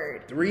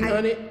afford.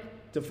 $300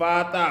 to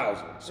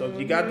 $5,000. So if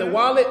you got the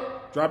wallet,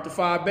 drop the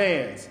 5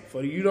 bands.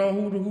 For you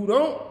who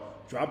don't,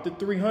 drop the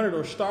 $300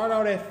 or start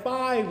out at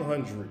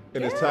 $500.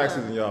 And it's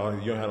taxes, and y'all,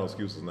 you don't have no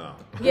excuses now.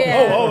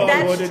 Yeah,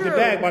 that's the true.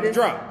 bag about to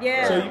drop.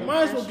 Yeah, so you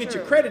might as well get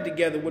your credit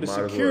together with a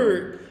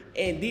secured,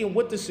 and then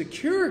with the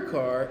secured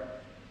card,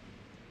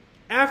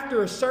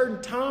 after a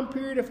certain time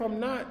period, if I'm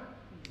not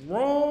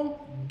wrong,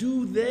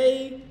 do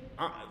they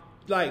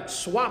like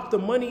swap the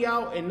money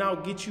out and now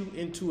get you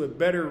into a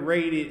better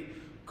rated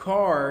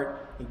card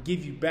and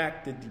give you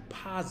back the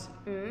deposit?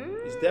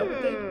 Is that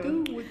what they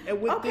do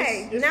with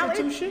this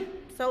institution?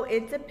 So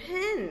it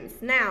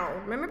depends. Now,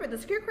 remember, the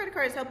secure credit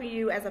card is helping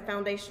you as a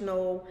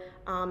foundational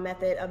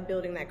method of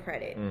building that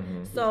credit.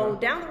 So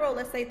down the road,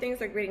 let's say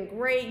things are getting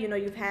great. You know,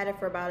 you've had it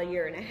for about 1.5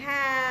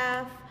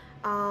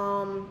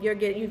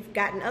 years. You've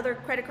gotten other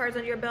credit cards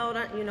on your belt,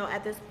 you know,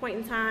 at this point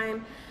in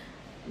time.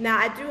 Now,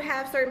 I do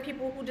have certain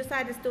people who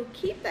decide to still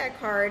keep that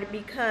card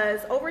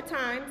because over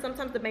time,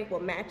 sometimes the bank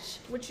will match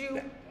with you.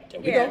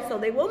 So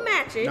they will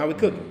match it. Now we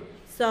cooking.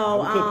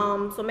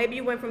 So, so maybe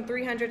you went from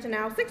 $300 to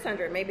now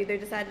 $600. Maybe they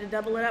decided to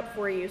double it up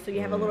for you, so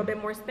you have a little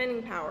bit more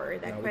spending power,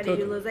 that credit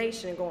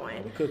utilization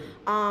going.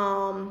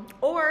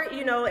 Or,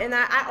 you know, and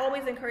I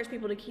always encourage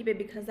people to keep it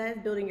because that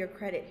is building your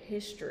credit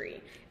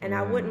history, and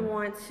I wouldn't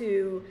want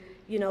to,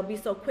 you know, be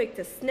so quick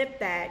to snip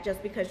that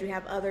just because you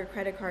have other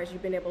credit cards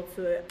you've been able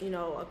to, you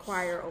know,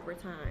 acquire over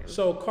time.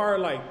 So a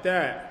card like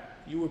that,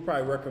 you would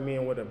probably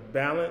recommend with a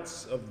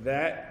balance of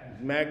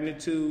that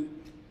magnitude,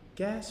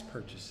 gas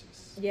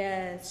purchases.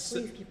 Yes,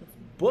 please keep it.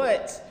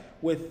 But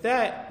with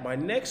that, my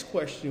next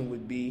question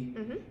would be,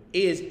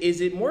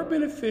 is it more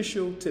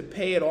beneficial to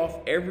pay it off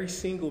every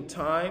single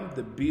time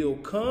the bill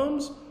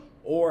comes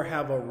or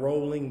have a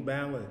rolling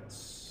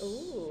balance?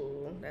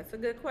 Ooh, that's a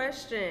good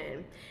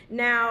question.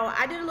 Now,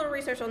 I did a little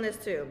research on this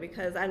too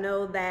because I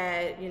know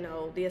that, you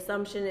know, the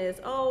assumption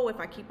is, oh, if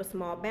I keep a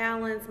small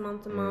balance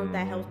month to month,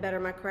 that helps better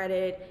my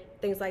credit,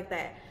 things like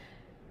that.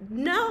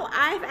 No,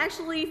 I've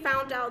actually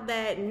found out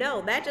that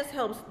no, that just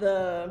helps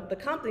the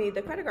company,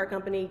 the credit card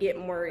company, get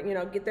more,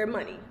 get their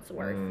money's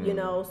worth,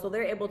 so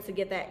they're able to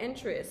get that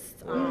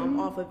interest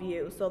off of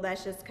you. So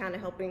that's just kind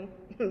of helping,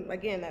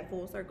 again, that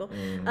full circle.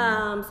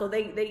 So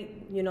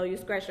they you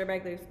scratch their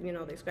back, they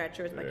scratch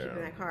yours by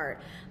keeping that card.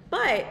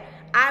 But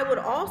I would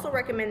also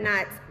recommend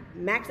not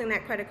maxing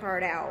that credit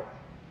card out,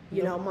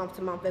 month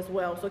to month as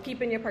well. So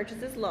keeping your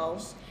purchases low.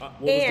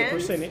 What was the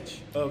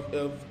percentage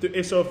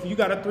so if you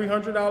got a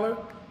 $300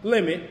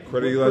 limit,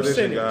 credit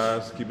utilization,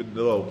 guys, keep it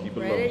low.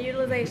 Credit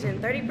utilization,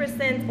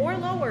 30% or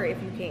lower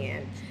if you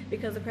can,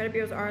 because the credit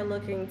bureaus are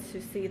looking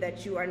to see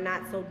that you are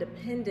not so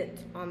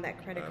dependent on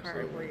that credit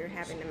card where you're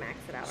having to max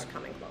it out or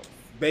coming close.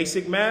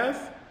 Basic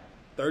math,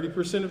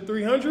 30% of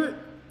 300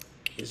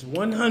 is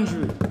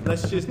 100.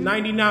 That's just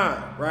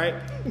 99, right?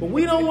 But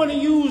we don't want to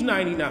use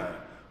 99.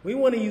 We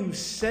want to use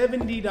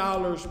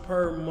 $70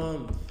 per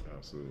month.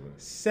 Absolutely.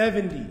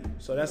 70.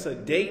 So that's a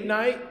date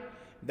night.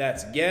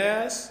 That's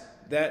gas.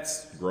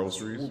 That's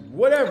groceries.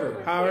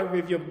 Whatever. However,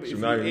 if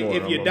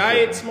your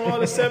diet's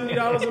smaller than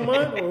 $70 a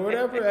month or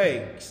whatever,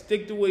 hey,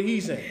 stick to what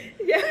he's saying.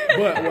 Yeah.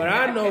 But what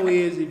I know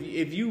is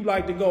if you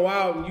like to go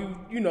out and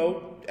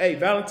hey,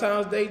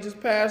 Valentine's Day just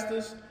passed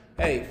us.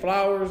 Hey,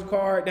 flowers,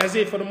 card. That's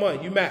it for the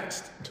month. You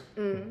maxed.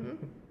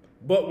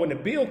 But when the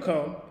bill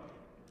comes,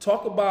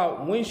 talk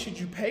about when should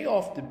you pay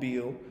off the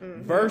bill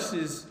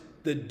versus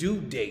the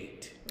due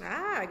date.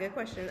 Good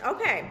question.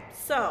 Okay,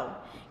 so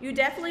you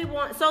definitely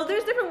so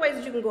there's different ways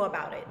that you can go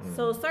about it.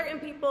 So certain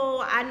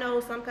people, I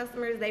know some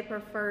customers, they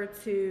prefer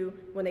to,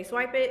 when they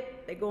swipe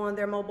it, they go on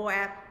their mobile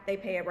app, they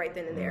pay it right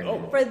then and there.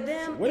 For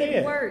them,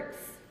 it works.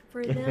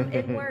 For them,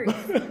 it works.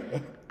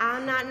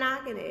 I'm not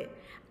knocking it.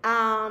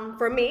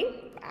 For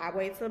me, I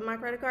wait till my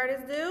credit card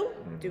is due,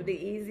 do the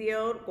easy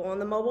old, go on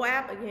the mobile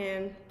app,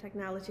 again,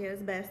 technology at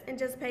its best, and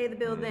just pay the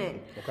bill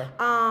then. Okay.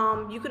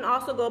 You can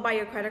also go by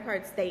your credit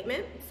card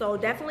statement, so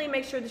definitely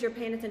make sure that you're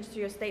paying attention to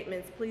your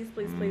statements. Please,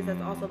 please, please,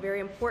 that's also very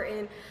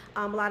important.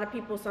 A lot of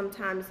people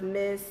sometimes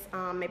miss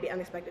maybe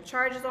unexpected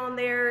charges on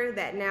there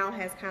that now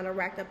has kind of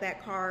racked up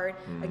that card.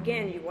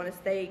 Again, you want to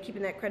stay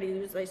keeping that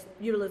credit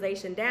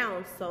utilization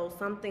down, so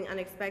something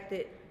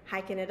unexpected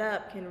hiking it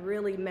up can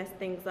really mess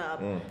things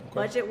up,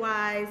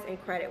 budget-wise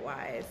and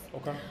credit-wise.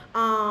 Okay.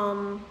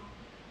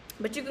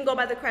 But you can go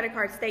by the credit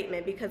card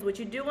statement, because what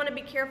you do want to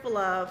be careful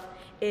of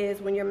is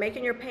when you're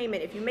making your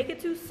payment, if you make it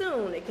too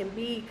soon, it can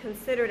be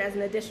considered as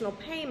an additional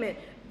payment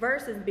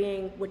versus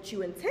being what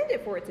you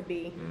intended for it to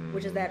be,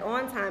 which is that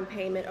on-time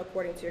payment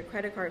according to your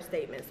credit card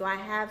statement. So I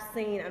have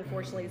seen,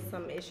 unfortunately,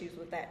 some issues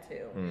with that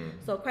too.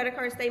 So credit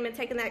card statement,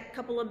 taking that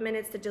couple of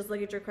minutes to just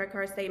look at your credit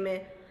card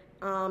statement.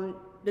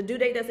 The due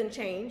date doesn't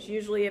change.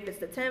 Usually if it's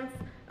the 10th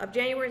of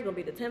January, it's going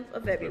to be the 10th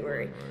of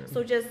February.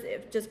 So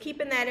just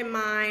keeping that in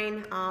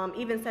mind,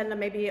 even setting up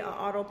maybe an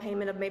auto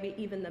payment of maybe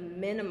even the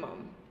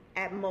minimum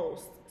at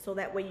most, so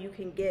that way you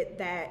can get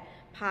that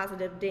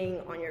positive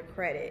ding on your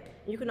credit.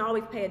 You can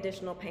always pay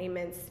additional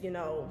payments,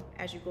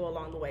 as you go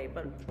along the way,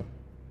 but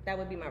that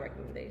would be my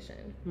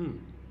recommendation.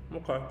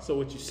 Okay, so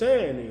what you're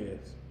saying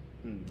is,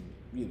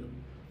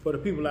 for the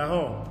people at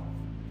home,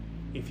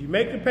 if you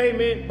make the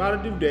payment by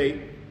the due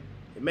date,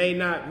 it may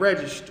not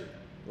register,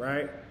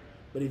 right?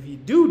 But if you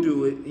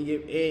do it,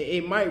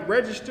 it might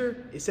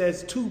register. It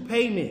says 2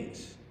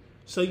 payments.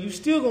 So you're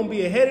still going to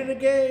be ahead of the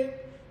game.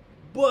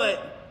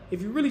 But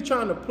if you're really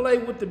trying to play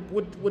with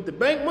the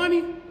bank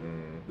money,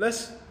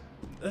 let's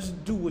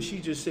do what she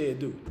just said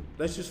do.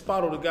 Let's just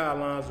follow the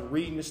guidelines of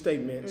reading the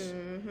statements,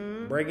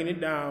 breaking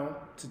it down,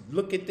 to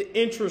look at the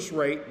interest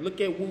rate, look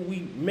at what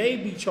we may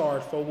be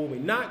charged for, what we're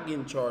not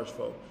getting charged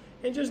for.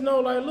 And just know,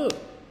 like, look,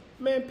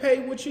 man, pay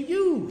what you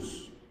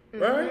use.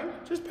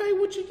 Right? Just pay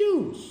what you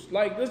use.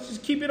 Like, let's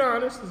just keep it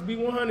honest. Let's be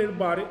 100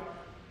 about it.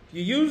 If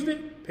you used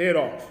it, pay it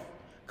off.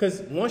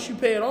 Because once you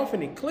pay it off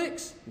and it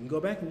clicks, you can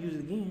go back and use it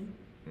again.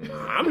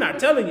 I'm not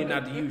telling you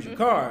not to use your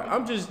card.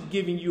 I'm just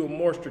giving you a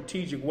more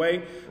strategic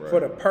way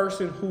for the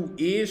person who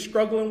is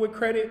struggling with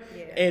credit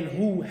and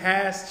who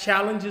has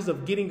challenges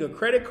of getting a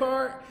credit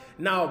card.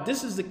 Now,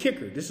 this is the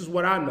kicker. This is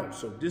what I know.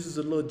 So this is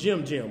a little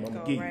gem I'm going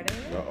to give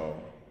you.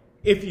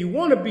 If you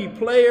want to be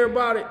player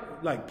about it,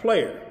 like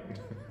player,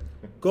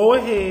 go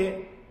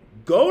ahead,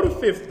 go to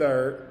Fifth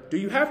Third. Do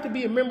you have to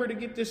be a member to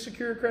get this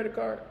secure credit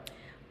card?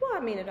 Well, I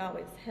mean, it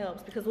always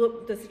helps, because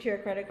what the secure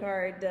credit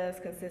card does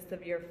consist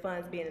of your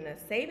funds being in a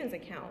savings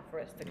account for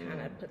us to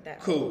kind of put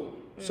that. Cool.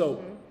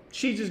 So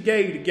she just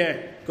gave you the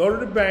game. Go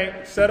to the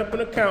bank, set up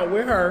an account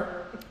with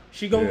her.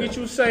 She gonna get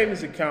you a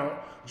savings account.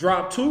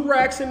 Drop 2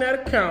 racks in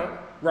that account,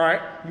 right?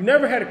 You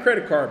never had a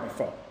credit card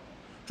before.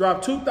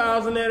 Drop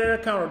 $2,000 in that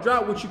account, or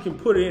drop what you can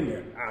put in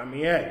there. I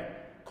mean, hey.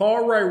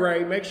 Call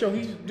Ray. Make sure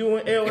he's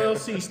doing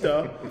LLC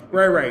stuff.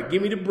 Ray,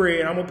 give me the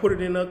bread. I'm going to put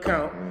it in the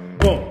account.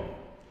 Boom.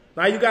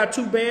 Now you got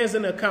 2 bands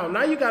in the account.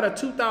 Now you got a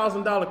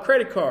 $2,000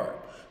 credit card.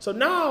 So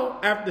now,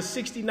 after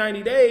 60,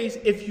 90 days,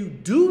 if you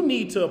do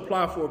need to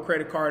apply for a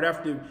credit card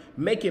after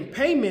making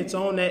payments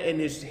on that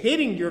and it's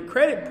hitting your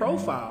credit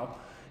profile,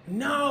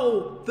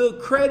 now the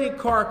credit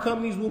card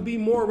companies will be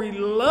more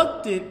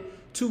reluctant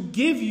to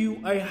give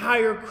you a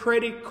higher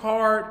credit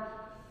card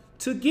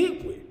to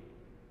get with.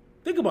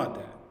 Think about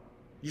that.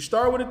 You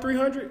start with a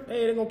 $300,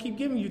 hey, they're gonna keep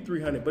giving you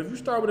 $300. But if you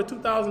start with a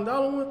 $2,000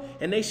 one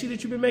and they see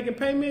that you've been making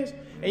payments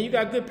and you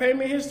got good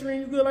payment history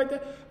and you good like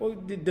that, well,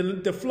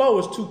 the flow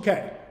is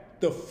 $2K.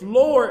 The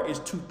floor is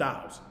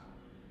 $2,000.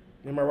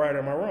 Am I right or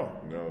am I wrong?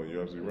 No,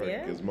 you're absolutely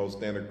right. Because most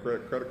standard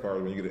credit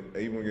cards, when you get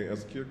even when you get an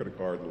unsecured credit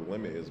card, the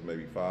limit is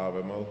maybe 5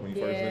 at most when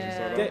you first initially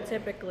start out.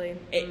 Typically.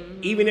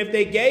 Even if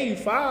they gave you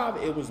 5,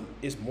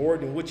 it's more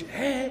than what you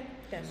had.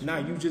 Now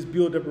you just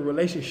build up a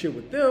relationship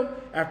with them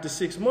after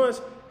 6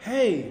 months.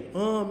 Hey,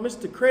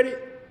 Mr.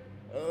 Credit,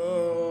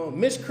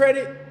 Miss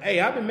Credit, hey,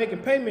 I've been making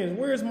payments.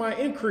 Where's my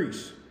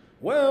increase?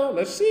 Well,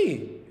 let's see.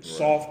 Right.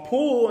 Soft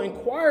pull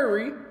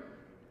inquiry.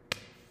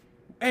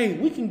 Hey,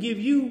 we can give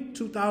you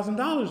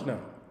 $2,000 now.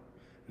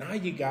 Now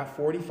you got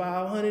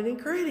 $4,500 in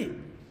credit.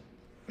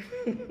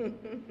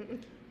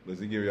 Let's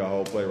give you a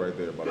whole play right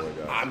there, by the way,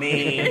 guys. I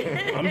mean,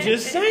 I'm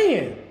just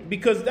saying,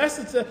 because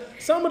that's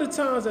some of the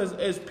times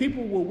as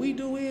people, what we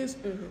do is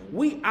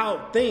we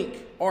outthink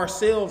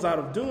ourselves out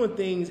of doing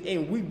things,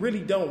 and we really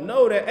don't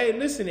know that. Hey,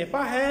 listen, if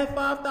I have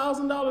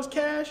 $5,000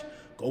 cash,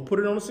 go put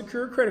it on a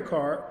secure credit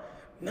card.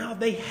 Now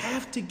they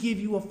have to give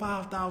you a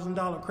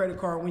 $5,000 credit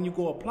card when you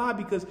go apply,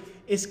 because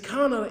it's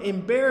kind of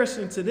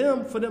embarrassing to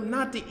them for them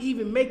not to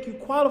even make you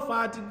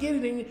qualified to get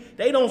it in.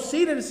 They don't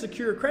see that it's a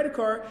secure credit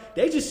card.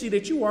 They just see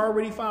that you are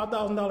already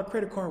 $5,000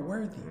 credit card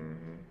worthy.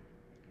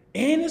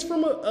 And it's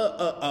from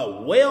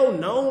a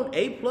well-known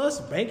A+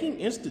 banking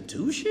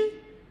institution.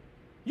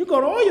 You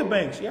go to all your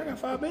banks. Yeah, I got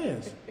 5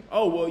 bands.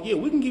 Oh, well, yeah,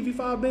 we can give you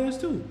 5 bands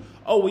too.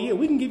 Oh, well, yeah,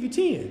 we can give you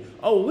 10.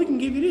 Oh, well, we can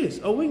give you this.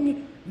 Oh, we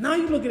can. Now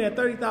you're looking at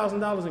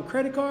 $30,000 in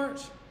credit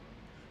cards.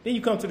 Then you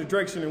come to the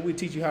Drake Center and we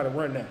teach you how to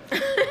run that.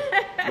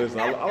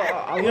 Listen,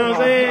 I you know what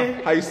I'm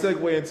saying? How you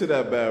segue into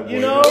that bad boy? You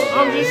know,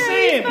 I'm just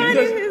saying,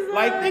 because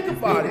like, think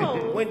about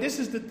it. When this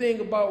is the thing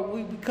about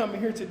we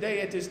coming here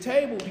today at this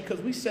table, because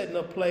we setting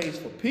up plays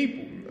for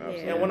people.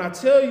 Absolutely. And when I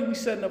tell you we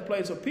setting up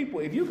plays for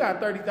people, if you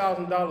got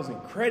 $30,000 in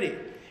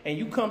credit and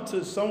you come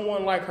to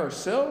someone like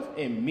herself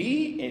and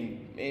me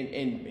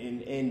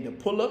and the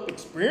pull-up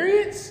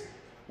experience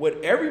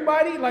with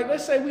everybody, like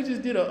let's say we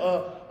just did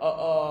a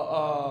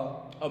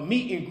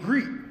meet and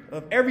greet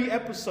of every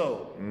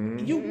episode.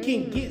 You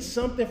can get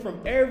something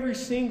from every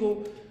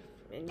single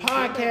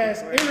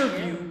podcast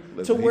interview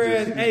to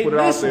whereas, hey, put it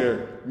listen, out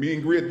there. Meet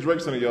and greet at the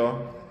Drake Center,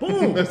 y'all.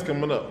 Boom. That's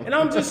coming up. And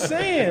I'm just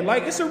saying,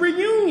 like, it's a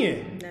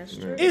reunion. That's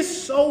true. It's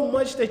so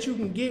much that you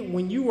can get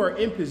when you are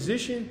in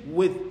position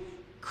with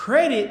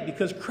credit,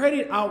 because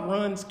credit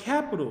outruns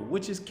capital,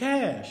 which is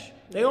cash.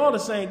 They all the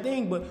same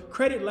thing, but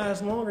credit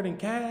lasts longer than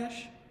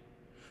cash.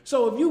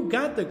 So if you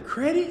got the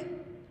credit,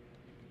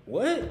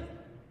 what?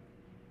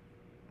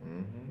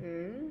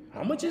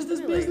 How much is this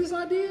business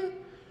idea?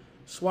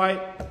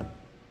 Swipe.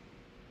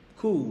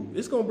 Cool.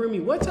 It's going to bring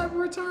me what type of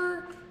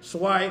return?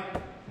 Swipe.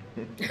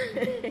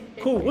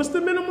 Cool. What's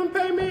the minimum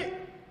payment?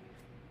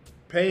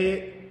 Pay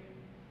it.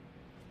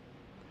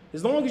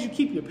 As long as you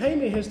keep your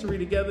payment history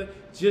together,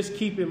 just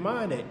keep in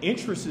mind that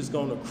interest is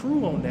going to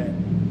accrue on that.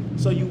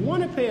 So you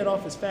want to pay it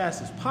off as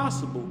fast as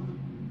possible,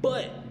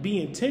 but be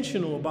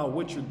intentional about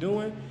what you're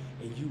doing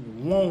and you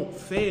won't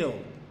fail.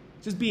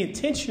 Just be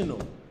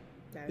intentional.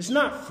 It's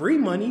not free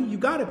money. You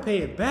got to pay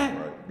it back.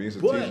 Right. Being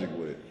strategic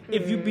with it.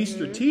 If you be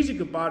strategic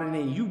about it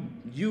and you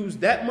use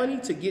that money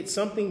to get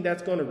something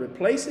that's going to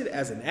replace it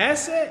as an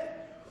asset.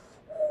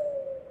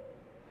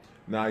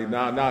 Now you're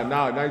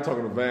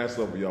talking advanced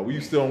level, y'all. We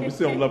still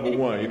on level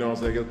 1. You know what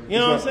I'm saying? You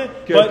know what I'm saying?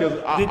 But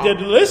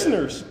the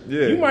listeners,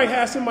 you might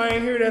have somebody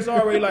in here that's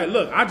already like,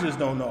 look, I just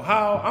don't know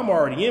how. I'm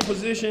already in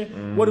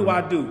position. What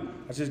do?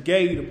 I just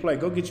gave you the play.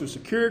 Go get you a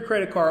secure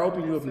credit card,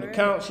 open you up an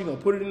account. She's going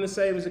to put it in the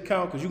savings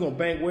account because you're going to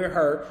bank with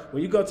her.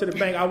 When you go to the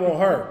bank, I want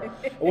her.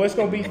 Or it's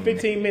going to be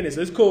 15 minutes.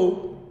 It's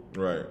cool.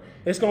 Right.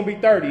 It's going to be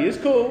 30. It's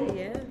cool.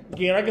 Yeah.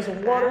 Again, I get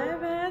some water.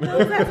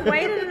 Those that's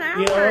waited an hour.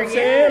 You know what I'm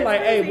saying?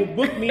 Like, hey, well,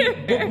 book me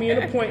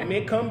an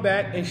appointment, come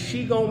back, and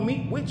she gonna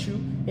meet with you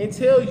and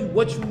tell you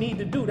what you need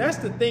to do. That's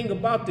the thing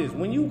about this.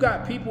 When you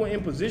got people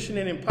in position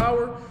and in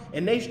power,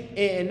 and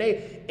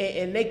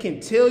they can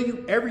tell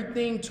you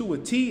everything to a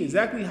T,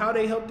 exactly how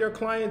they help their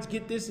clients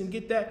get this and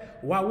get that.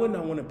 Why wouldn't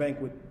I want to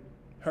bank with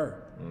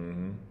her?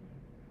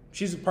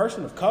 She's a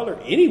person of color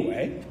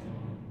anyway.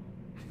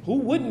 Who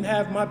wouldn't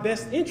have my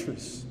best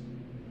interests?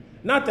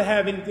 Not to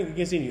have anything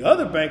against any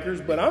other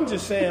bankers, but I'm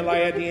just saying,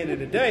 like, at the end of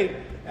the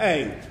day,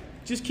 hey,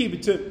 just give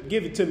it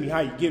to me how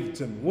you give it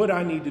to me. What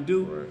I need to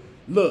do. Right.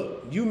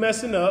 Look, you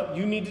messing up.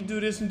 You need to do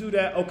this and do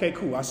that. Okay,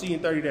 cool. I'll see you in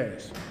 30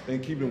 days.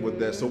 And keeping with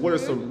that, so what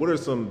are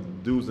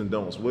some do's and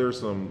don'ts? What are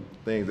some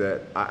things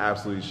that I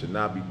absolutely should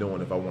not be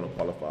doing if I want to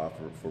qualify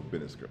for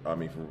business? I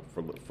mean,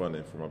 for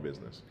funding for my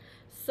business.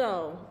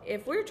 So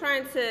if we're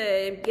trying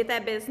to get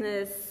that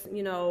business,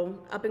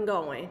 up and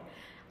going,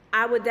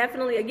 I would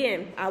definitely,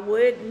 I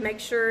would make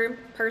sure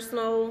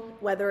personal,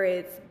 whether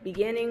it's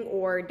beginning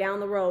or down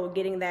the road,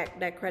 getting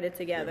that credit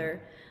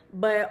together.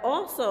 But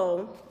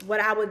also, what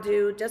I would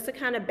do just to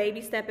kind of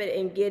baby step it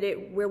and get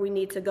it where we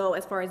need to go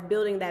as far as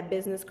building that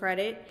business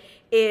credit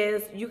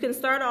is you can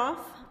start off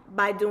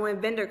by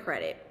doing vendor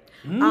credit.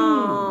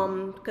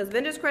 Because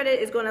vendor's credit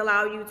is going to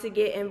allow you to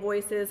get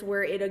invoices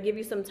where it'll give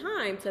you some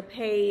time to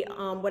pay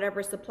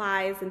whatever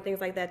supplies and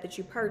things like that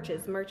you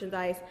purchase,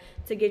 merchandise,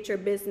 to get your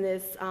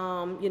business,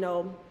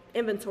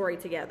 inventory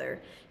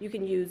together. You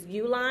can use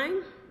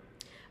Uline.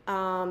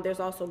 There's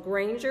also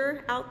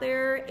Granger out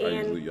there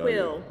and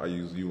Quill. I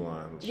use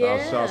Uline.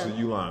 Shout out to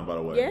Uline, by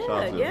the way.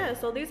 Yeah.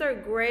 So these are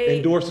great.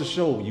 Endorse the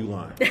show,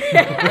 Uline.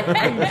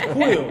 I use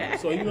Quill,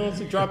 so you know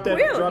to drop that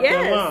line.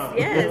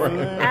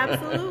 Yes,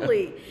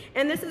 absolutely.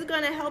 And this is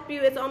going to help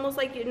you. It's almost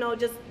like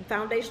just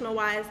foundational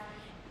wise,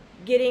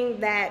 getting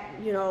that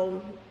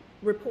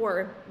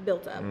rapport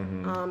built up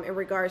in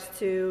regards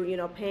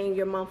to paying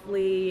your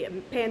monthly,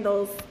 paying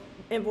those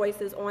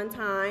invoices on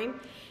time.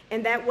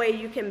 And that way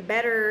you can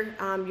better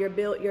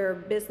your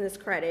business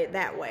credit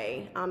that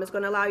way. It's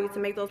going to allow you to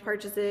make those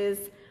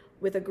purchases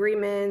with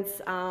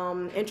agreements,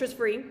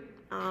 interest-free,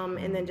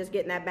 and then just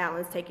getting that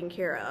balance taken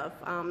care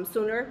of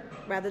sooner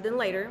rather than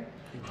later.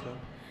 Okay.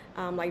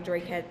 Like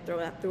Drake had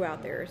threw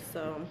out there.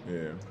 So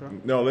yeah.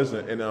 No,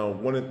 listen, and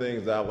one of the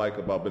things that I like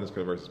about business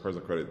credit versus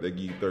personal credit, they give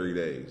you 30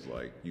 days.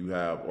 Like you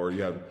have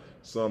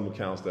some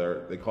accounts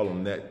that they call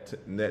them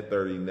net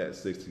 30, net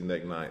 60,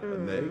 net 90,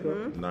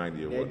 net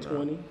 90 or whatnot. Net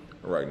 20.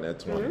 Right, net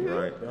 20,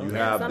 right? You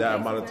have that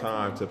amount of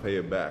time to pay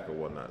it back or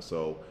whatnot.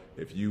 So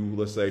if you,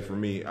 let's say for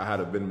me, I had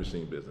a vending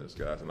machine business,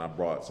 guys, and I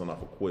brought some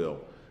off of Quill,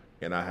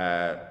 and I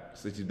had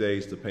 60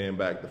 days to pay him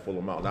back the full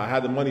amount. Now I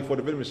had the money for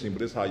the vending machine, but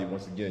this is how you,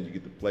 once again, you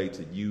get to play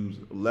to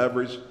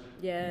leverage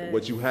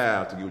what you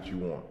have to get what you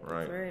want, right?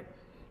 That's right.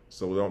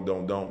 So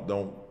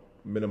don't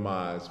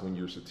minimize when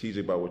you're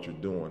strategic about what you're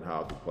doing,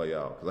 how it can play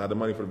out. Because I had the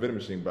money for the vending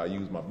machine, but I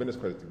used my business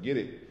credit to get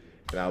it.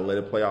 And I let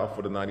it play out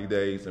for the 90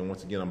 days, and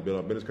once again, I'm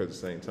building a business credit at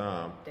the same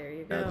time. There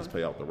you go. And I just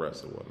pay out the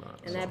rest or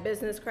whatnot. And that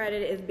business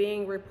credit is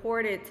being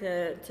reported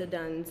to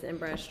Duns and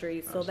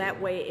Bradstreet, so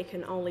that way it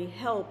can only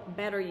help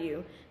better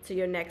you to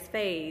your next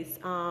phase.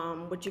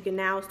 What you can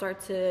now start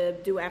to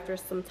do after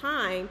some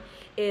time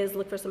is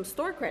look for some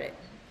store credit.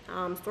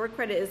 Store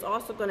credit is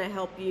also going to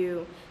help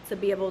you to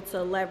be able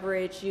to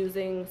leverage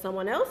using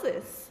someone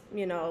else's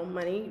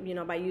money,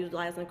 by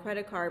utilizing a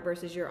credit card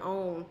versus your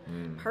own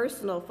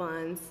personal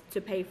funds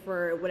to pay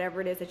for whatever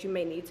it is that you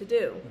may need to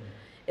do.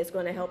 It's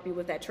going to help you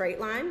with that trade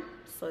line.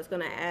 So it's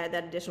going to add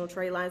that additional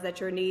trade lines that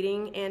you're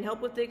needing and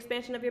help with the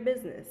expansion of your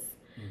business.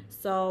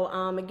 So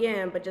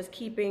again, but just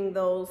keeping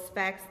those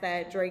facts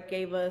that Drake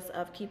gave us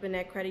of keeping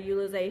that credit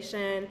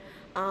utilization,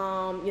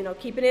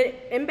 keeping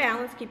it in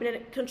balance, keeping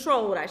it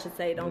controlled, I should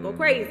say. Don't go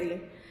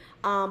crazy.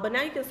 But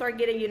now you can start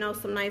getting,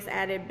 some nice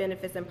added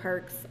benefits and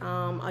perks,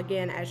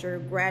 again, as you're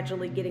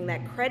gradually getting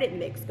that credit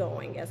mix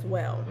going as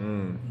well.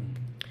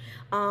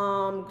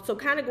 So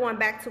kind of going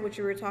back to what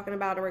you were talking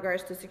about in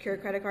regards to secure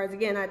credit cards.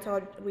 Again,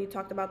 we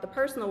talked about the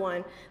personal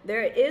one.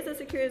 There is a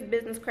secure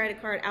business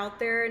credit card out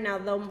there. Now,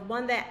 the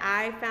one that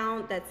I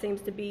found that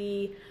seems to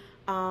be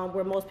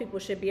where most people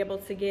should be able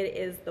to get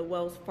is the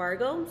Wells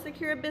Fargo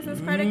Secure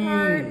Business Credit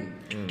Card.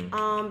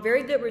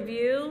 Very good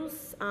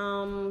reviews.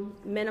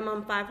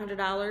 Minimum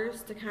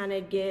 $500 to kind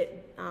of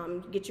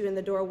get you in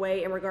the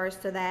doorway in regards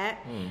to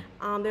that.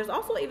 There's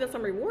also even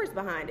some rewards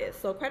behind it.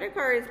 So credit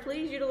cards,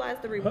 please utilize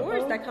the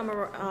rewards that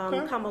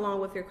come along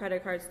with your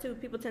credit cards too.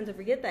 People tend to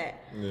forget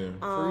that.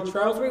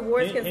 Those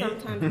rewards can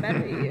sometimes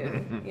better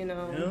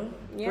you.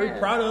 Free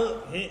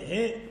product.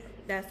 Hint.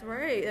 That's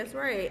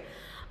right.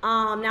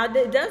 Now,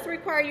 it does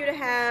require you to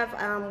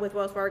have, with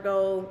Wells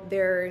Fargo,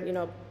 their,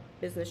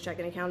 business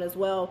checking account as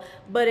well.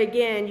 But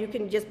again, you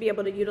can just be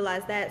able to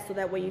utilize that so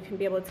that way you can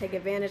be able to take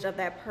advantage of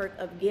that perk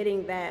of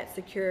getting that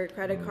secured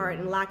credit card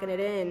and locking it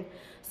in.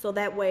 So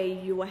that way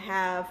you will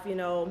have,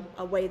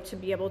 a way to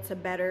be able to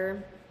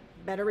better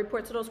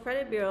report to those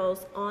credit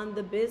bureaus on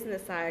the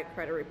business side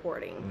credit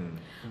reporting.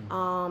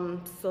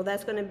 So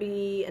that's going to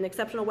be an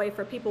exceptional way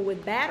for people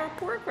with bad or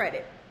poor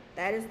credit.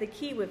 That is the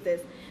key with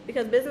this,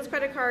 because business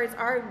credit cards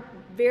are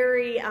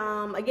very,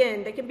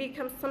 again, they can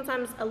become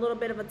sometimes a little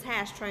bit of a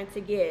task trying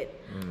to get.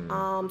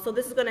 So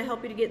this is going to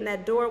help you to get in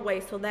that doorway,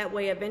 so that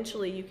way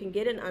eventually you can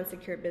get an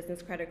unsecured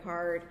business credit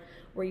card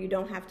where you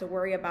don't have to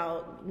worry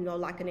about,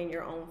 locking in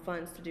your own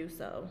funds to do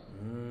so.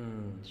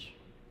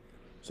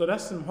 So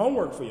that's some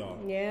homework for y'all.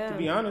 Yeah. To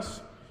be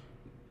honest,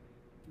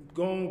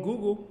 go on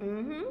Google,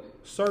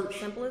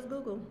 search. Simple as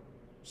Google.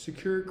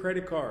 Secured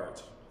credit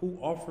cards. Who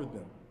offered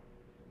them?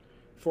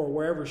 For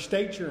wherever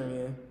state you're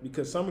in,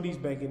 because some of these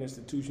banking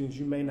institutions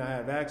you may not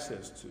have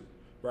access to,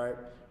 right?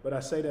 But I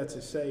say that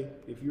to say,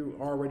 if you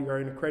already are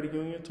in a credit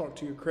union, talk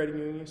to your credit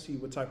union, see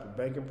what type of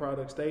banking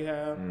products they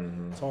have.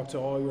 Talk to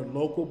all your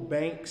local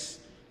banks.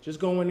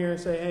 Just go in there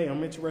and say, hey,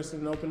 I'm interested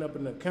in opening up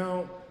an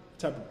account. What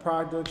type of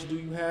products do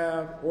you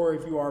have? Or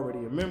if you're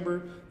already a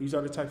member, these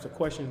are the types of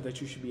questions that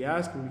you should be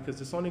asking,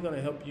 because it's only going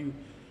to help you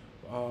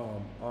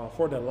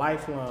for the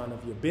lifeline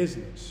of your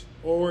business,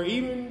 or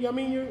even,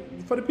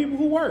 for the people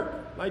who work.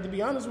 Like, to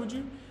be honest with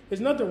you, there's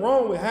nothing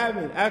wrong with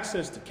having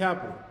access to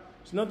capital.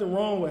 There's nothing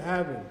wrong with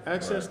having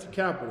access to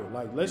capital.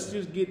 Like, let's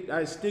just get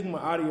that stigma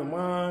out of your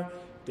mind.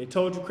 They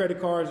told you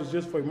credit cards is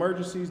just for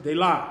emergencies. They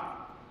lied.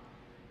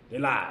 They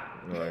lied.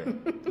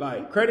 Right.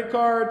 Like, credit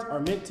cards are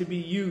meant to be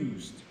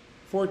used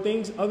for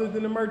things other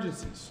than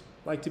emergencies.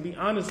 Like, to be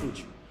honest with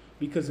you.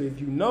 Because if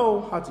you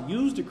know how to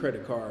use the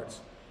credit cards,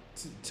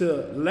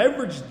 to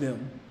leverage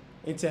them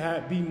and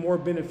to be more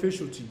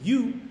beneficial to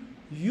you,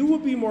 you will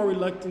be more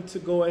reluctant to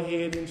go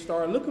ahead and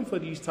start looking for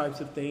these types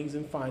of things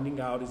and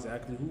finding out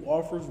exactly who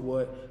offers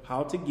what,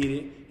 how to get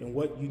it, and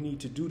what you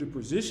need to do to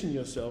position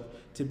yourself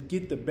to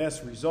get the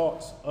best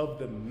results of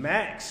the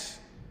max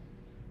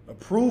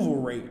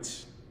approval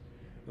rates.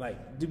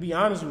 Like, to be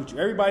honest with you,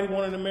 everybody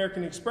wanted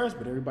American Express,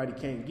 but everybody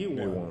can't get one.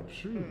 They want to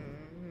shoot.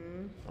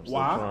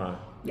 Why?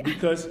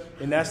 Because,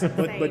 and that's,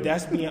 but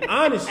that's being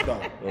honest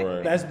though.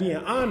 Right. That's being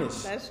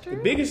honest. That's true.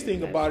 The biggest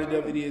thing about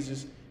it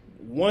is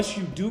once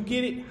you do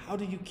get it, how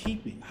do you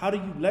keep it? How do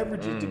you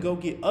leverage it to go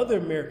get other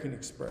American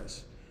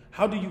Express?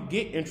 How do you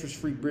get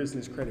interest-free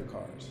business credit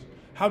cards?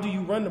 How do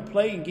you run the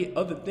play and get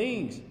other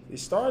things? It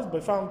starts by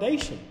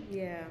foundation.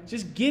 Yeah.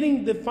 Just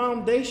getting the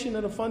foundation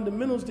of the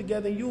fundamentals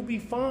together, and you'll be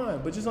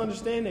fine. But just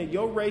understand that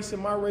your race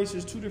and my race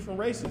is two different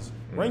races.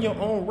 Run your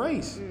own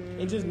race.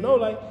 And just know,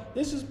 like,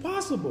 this is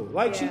possible.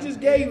 Like, she just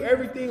gave you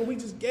everything, and we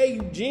just gave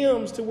you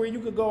gems to where you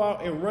could go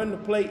out and run the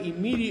play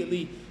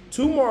immediately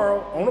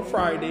tomorrow on a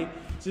Friday.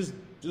 Just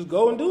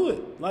go and do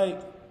it. Like,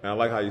 and I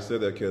like how you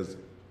said that, because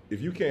if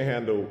you can't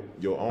handle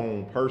your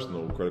own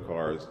personal credit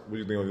cards, what do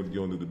you think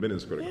you're going to do the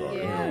business credit card?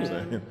 You know what I'm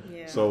saying?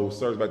 Yeah. So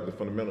starts back to the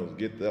fundamentals.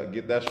 Get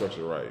that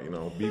structure right. You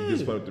know, be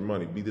disciplined with your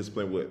money. Be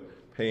disciplined with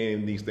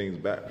paying these things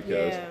back,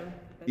 because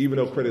even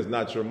though credit is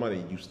not your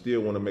money, you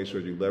still want to make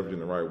sure you're leveraging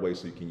the right way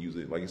so you can use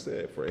it, like you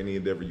said, for any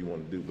endeavor you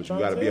want to do. But you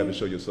got to be able to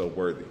show yourself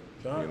worthy.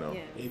 You know,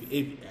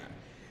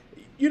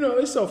 you know,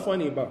 it's so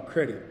funny about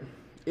credit.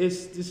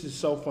 This is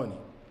so funny.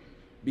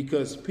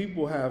 Because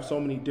people have so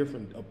many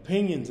different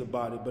opinions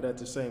about it, but at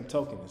the same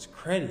token, it's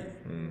credit.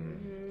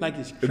 Like,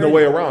 it's credit. There's no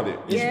way around it.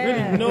 There's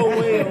really no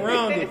way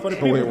around it. For the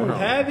people who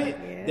have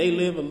it, they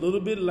live a little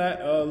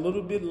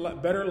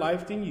bit better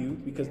life than you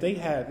because they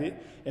have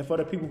it. And for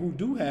the people who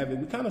do have it,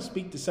 we kind of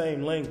speak the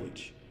same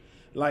language.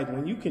 Like,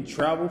 when you can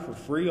travel for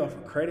free off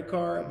a credit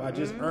card by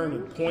just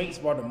earning points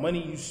for the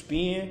money you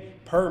spend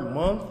per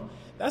month,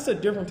 that's a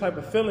different type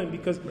of feeling,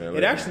 because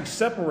it actually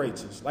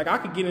separates us. Like, I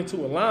could get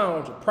into a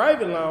lounge, a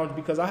private lounge,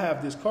 because I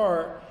have this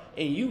card,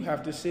 and you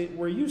have to sit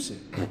where you sit.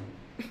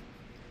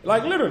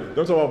 Like, literally.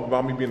 Don't talk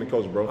about me being the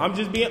coach, bro. I'm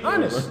just being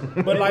honest.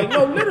 But, like,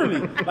 no,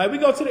 literally. Like, we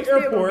go to the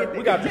airport,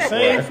 we got the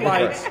same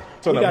flights,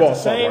 we got the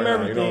same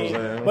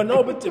everything.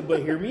 But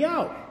hear me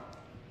out.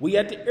 We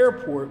at the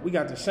airport, we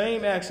got the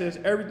same access,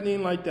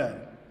 everything like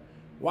that.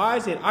 Why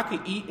is it I could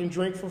eat and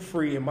drink for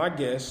free and my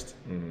guest,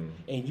 and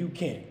you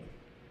can't?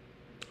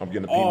 I'm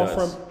getting the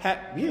peanuts.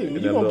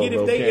 You're going to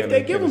get if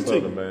they give them to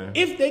you. Man.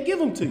 If they give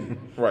them to you.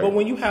 Right. But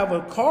when you have a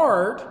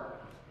card,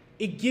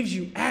 it gives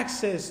you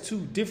access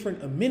to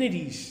different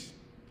amenities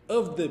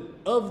of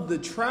the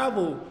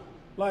travel.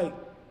 Like,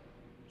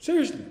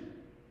 seriously.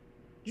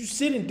 You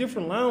sit in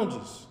different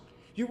lounges.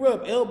 You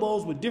rub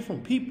elbows with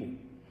different people.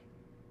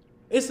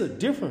 It's a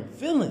different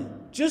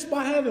feeling just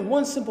by having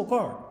one simple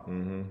card.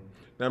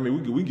 I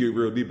mean, we get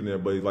real deep in there,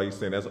 but like you're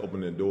saying, that's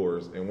opening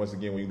doors. And once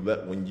again,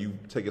 when you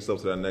take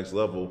yourself to that next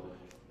level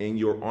in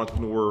your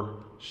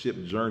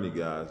entrepreneurship journey,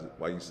 guys,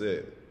 like you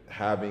said,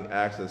 having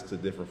access to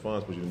different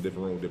funds puts you in a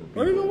different room with different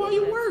people. Or even while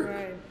you work.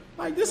 Right.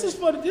 Like, this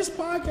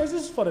podcast,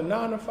 this is for the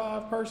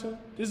 9-to-5 person.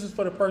 This is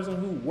for the person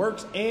who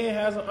works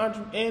and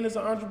is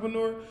an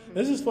entrepreneur.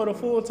 This is for the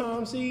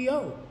full-time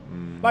CEO.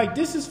 Like,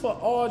 this is for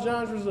all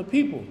genres of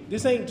people.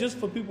 This ain't just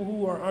for people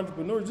who are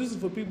entrepreneurs. This is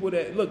for people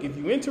that, look, if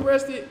you're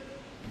interested,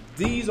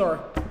 these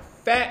are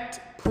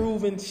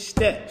fact-proven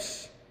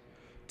steps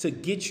to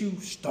get you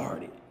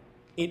started.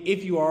 And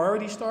if you are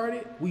already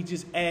started, we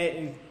just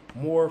adding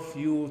more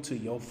fuel to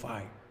your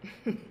fire.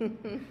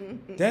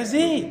 That's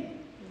it.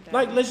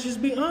 Like, let's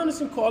just be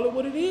honest and call it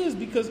what it is,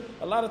 because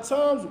a lot of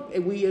times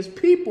we as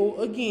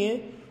people,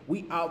 again,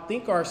 we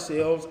outthink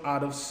ourselves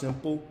out of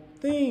simple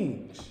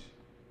things.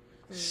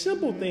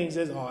 Simple things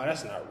as, oh,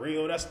 that's not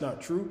real, that's not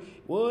true.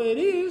 Well, it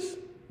is,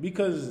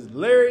 because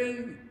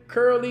Larry,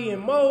 Curly,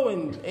 and Mo,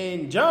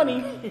 and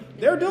Johnny,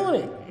 they're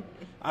doing it.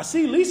 I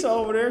see Lisa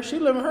over there, she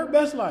living her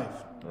best life.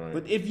 Right.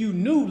 But if you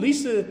knew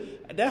Lisa,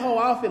 that whole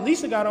outfit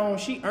Lisa got on,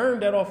 she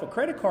earned that off of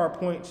credit card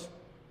points,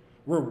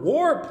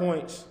 reward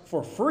points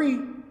for free.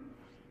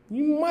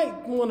 You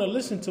might want to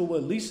listen to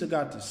what Lisa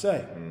got to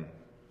say.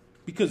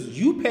 Because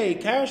you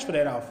paid cash for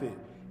that outfit.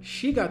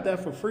 She got that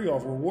for free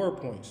off reward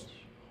points,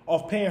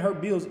 off paying her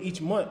bills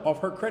each month off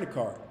her credit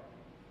card.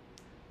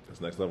 That's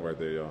next level right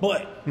there, y'all.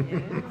 But,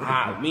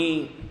 I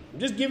mean, I'm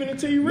just giving it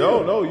to you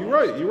real. No, you're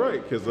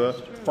right.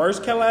 Because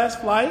first class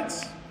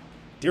flights,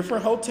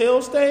 different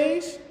hotel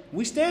stays.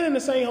 We stand in the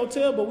same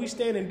hotel, but we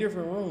stand in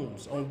different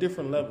rooms on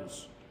different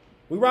levels.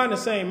 We ride in the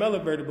same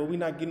elevator, but we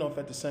not getting off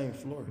at the same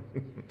floor.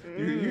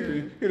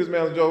 You hear this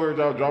man Joe here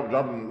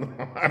dropping.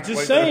 I'm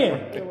just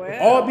saying.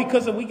 All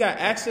because we got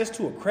access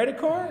to a credit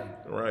card?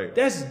 Right.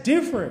 That's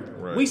different.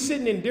 Right. We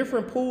sitting in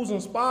different pools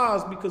and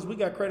spas because we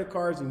got credit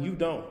cards and you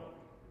don't.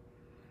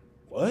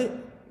 What?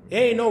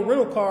 There ain't no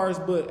rental cars,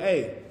 but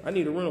hey, I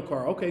need a rental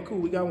car. Okay, cool,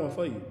 we got one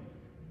for you.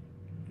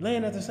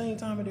 Laying at the same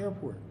time at the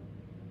airport.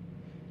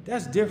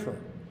 That's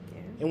different.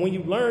 And when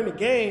you learn the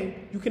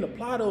game, you can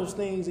apply those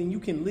things and you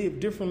can live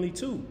differently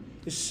too.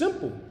 It's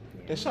simple.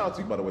 And shout out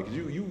to you, by the way, because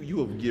you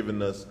have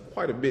given us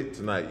quite a bit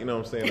tonight. You know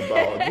what I'm saying?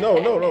 About no.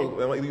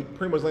 Like, you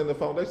pretty much laying the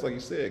foundation, like you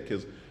said,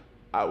 because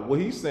what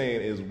he's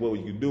saying is what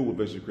you can do with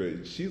venture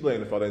credit. She's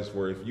laying the foundation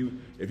for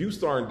if you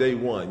start on day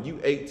one,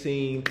 you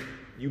 18,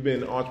 you've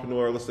been an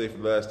entrepreneur, let's say for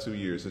the last 2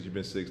 years since you've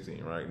been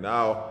 16, right?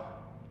 Now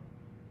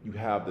you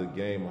have the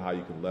game of how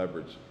you can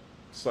leverage.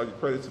 So your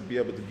credit to be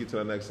able to get to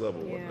the next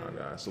level, and whatnot,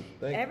 guys. So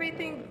thank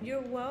you.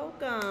 You're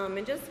welcome,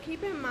 and just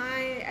keep in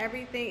mind,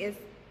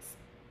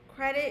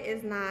 credit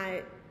is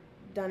not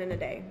done in a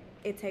day.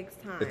 It takes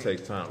time. It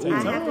takes time.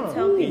 I have to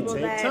tell people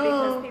that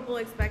because people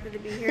expect it to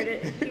be here.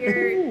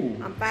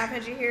 I'm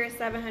 500 here,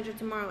 700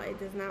 tomorrow. It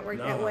does not work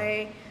that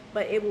way,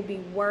 but it will be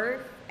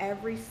worth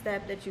every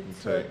step that you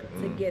took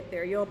to get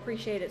there. You'll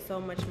appreciate it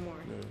so much more.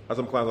 I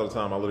tell my clients all the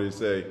time. I literally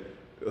say,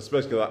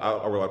 especially because I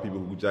work with a lot of people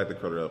who jack the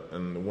credit up,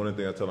 and one of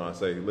the things I tell them, I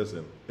say,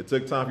 listen, it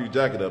took time for you to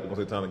jack it up. It's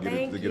gonna take time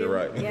to get it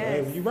right.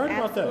 Yes, you're right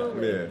about that.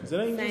 Yeah, because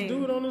it ain't just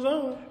do it on his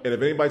own. And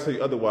if anybody tell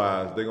you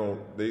otherwise,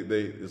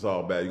 it's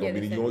all bad. You're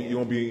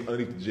gonna be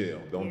underneath the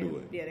jail. Don't do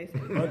it. Yeah, they say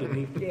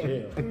underneath the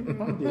jail.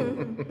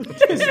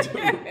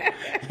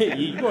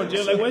 You going to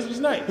jail like Wesley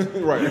Snipes?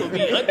 Right. You gonna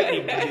be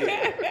underneath the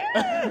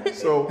jail.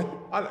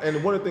 So,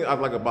 and one of the things I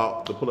like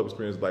about the pull-up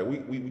experience, like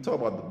we talk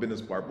about the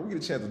business part, but we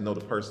get a chance to know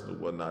the person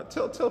and whatnot.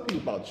 Tell people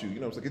about you. You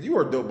know what I'm saying? Because you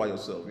are dope by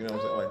yourself. You know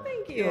what I'm saying? Like,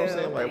 thank you. You know what I'm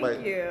saying?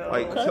 Thank you.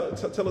 Like,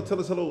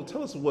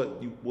 tell us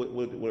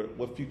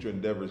what future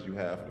endeavors you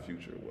have for the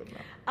future and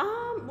whatnot.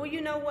 Well,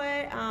 you know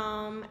what?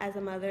 As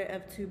a mother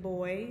of 2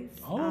 boys,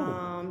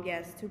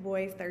 yes, 2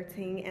 boys,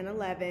 13 and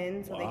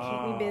 11, so they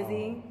keep me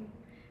busy.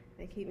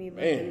 They keep me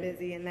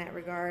busy in that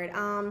regard.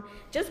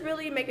 Just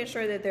really making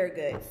sure that they're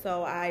good.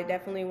 So I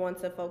definitely want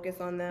to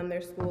focus on them,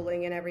 their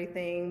schooling and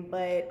everything.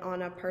 But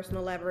on a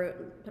personal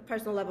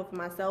level for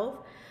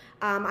myself,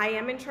 I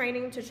am in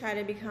training to try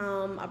to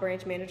become a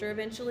branch manager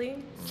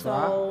eventually.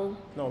 So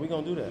no, we're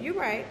gonna do that. You're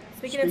right.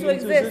 Speaking into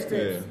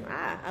existence.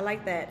 I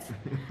like that.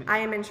 I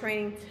am in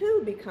training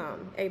to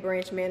become a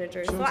branch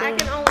manager, so I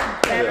can only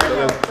better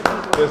help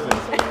the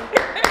people.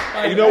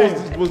 You know what's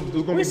going to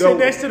be dope? We sit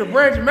next to the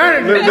branch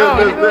manager.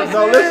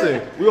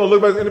 Listen. We gonna look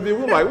back at the interview.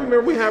 We're like,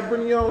 remember we had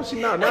Brittani on. She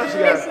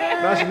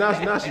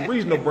now she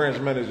regional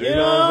branch manager. You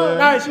know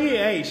what I'm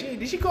saying?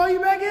 Did she call you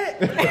back yet?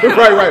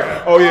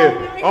 right. Oh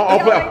yeah.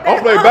 I'll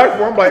play back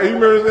for him. Like, you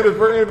remember this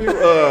first interview?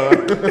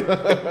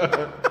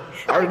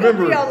 I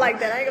remember. We don't like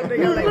that. I ain't gonna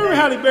do like that. Remember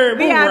Halle Berry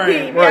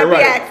VIP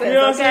access. You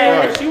know what I'm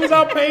saying? Right. She was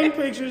out painting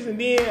pictures, and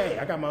then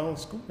I got my own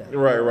school now.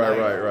 Right.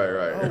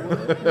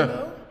 Oh,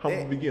 well,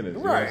 humble beginners.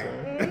 Right. You know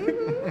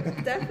what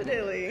I'm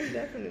saying?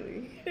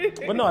 Definitely.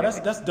 But no,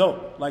 that's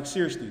dope. Like,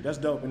 seriously, that's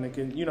dope. And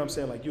you know what I'm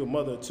saying? Like, you're a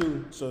mother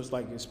too, so it's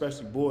like,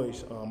 especially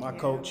boys. I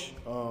coach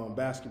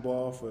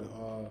basketball for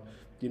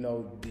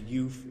the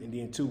youth, and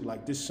then too,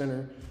 like this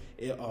center.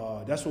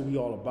 That's what we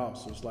all about.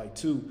 So it's like,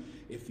 too,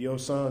 if your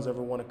sons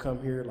ever want to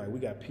come here, like, we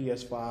got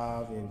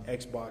PS5 and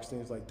Xbox,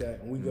 things like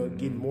that, and we go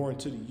get more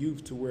into the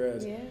youth to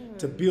whereas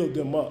to build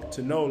them up,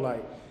 to know,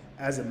 like,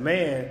 as a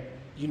man,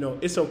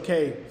 it's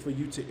okay for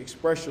you to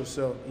express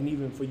yourself, and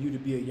even for you to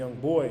be a young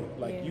boy,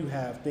 like you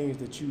have things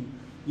that you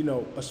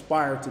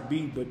aspire to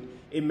be, but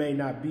it may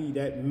not be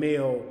that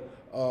male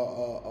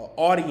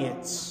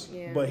audience.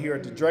 But here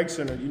at the Drake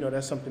Center,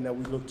 that's something that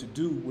we look to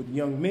do with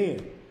young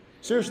men.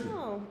 Seriously.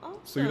 Oh, awesome.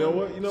 So you know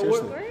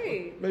what?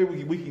 Great.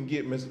 Maybe we can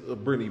get Miss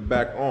Brittani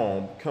back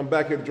on. Come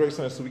back here to Drake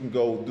Center so we can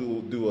go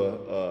do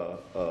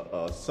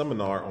a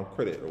seminar on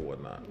credit or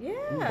whatnot. Yeah,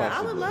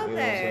 I would love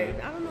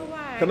that. I don't know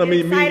why. I'm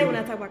excited when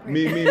I talk about credit.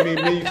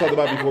 Me, you talked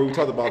about before. We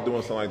talked about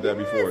doing something like that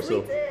before.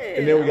 So,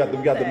 and then we got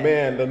the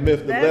man, the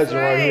myth, the legend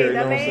right here. You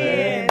know what I'm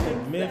saying? The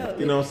myth.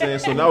 You know what I'm saying?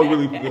 So now we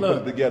really put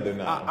it together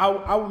now.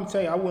 I wouldn't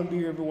tell you I wouldn't be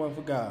here if it wasn't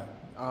for God.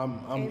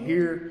 I'm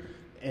here.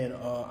 And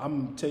I'm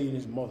going to tell you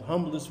this most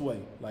humblest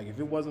way. Like, if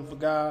it wasn't for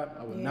God,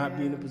 I would not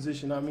be in the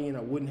position I'm in. I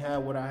wouldn't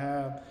have what I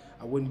have.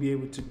 I wouldn't be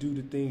able to do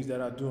the things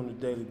that I do on a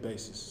daily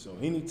basis. So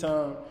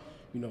anytime,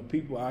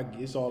 people,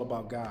 it's all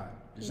about God.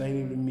 This ain't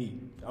even me.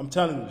 I'm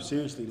telling you,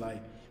 seriously,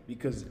 like,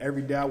 because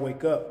every day I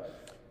wake up,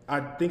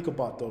 I think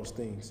about those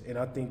things. And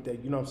I think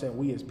that, what I'm saying,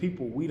 we as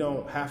people, we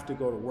don't have to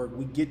go to work.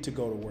 We get to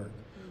go to work.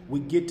 We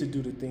get to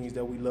do the things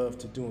that we love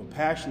to do and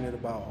passionate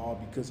about,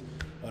 all because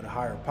of the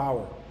higher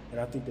power. And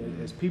I think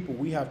that as people,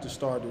 we have to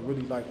start to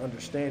really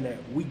understand that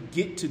we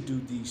get to do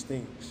these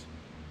things.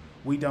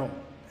 We don't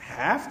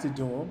have to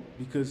do them,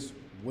 because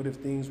what if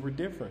things were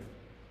different?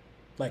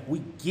 Like,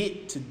 we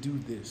get to do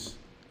this.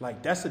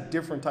 Like, that's a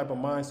different type of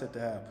mindset to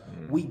have.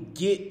 We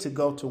get to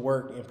go to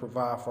work and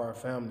provide for our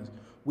families.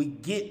 We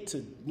get to,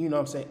 you know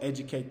what I'm saying,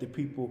 educate the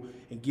people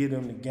and give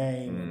them the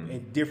game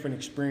and different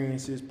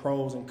experiences,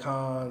 pros and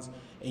cons,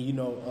 and, you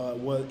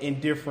know,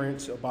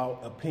 indifference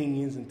about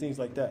opinions and things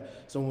like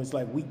that. So when it's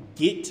like we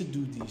get to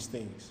do these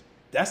things,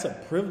 that's a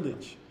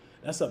privilege.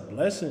 That's a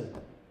blessing.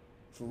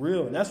 For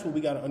real. And that's what we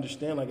got to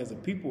understand, like, as a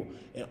people,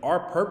 and our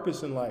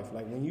purpose in life.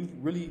 Like, when you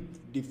really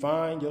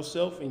define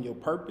yourself and your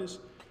purpose,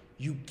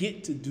 you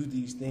get to do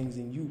these things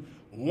and you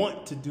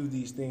want to do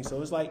these things.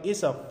 So it's like,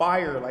 it's a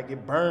fire, like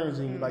it burns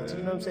in you, like, you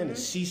know what I'm saying, to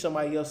see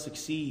somebody else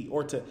succeed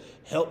or to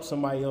help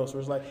somebody else. Or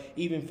it's like,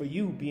 even for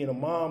you being a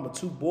mom of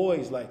 2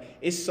 boys, like,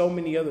 it's so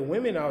many other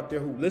women out there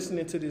who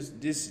listening to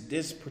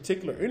this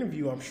particular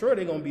interview, I'm sure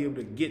they're going to be able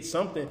to get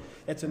something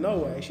and to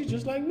know, hey, she's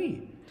just like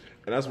me.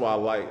 And that's why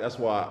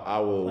I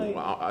will,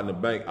 in the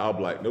bank, I'll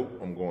be like, nope,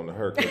 I'm going to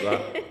her, because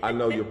I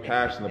know you're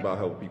passionate about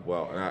helping people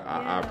out. And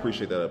I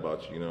appreciate that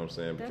about you, you know what I'm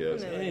saying?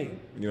 Because, you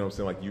know what I'm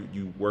saying, like,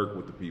 you work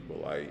with the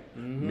people. Like,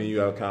 me and you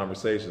have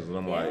conversations, and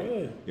I'm like, you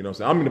know what I'm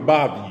saying, I'm going to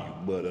bother you,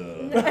 but, you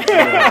know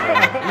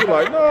you're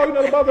like, no,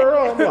 you're not bother her.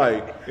 I'm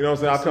like, you know what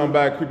I'm saying, I'll come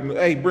back, creeping,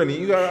 hey,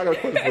 Brittani, I got a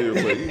question for you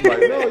real quick. You're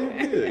like, no, you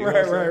good. You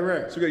know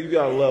right. So you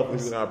got to love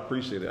people, and I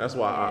appreciate it. That's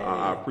why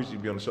I appreciate you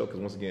being on the show,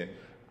 because once again,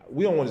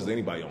 we don't want just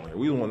anybody on here.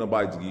 We don't want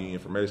nobody to give you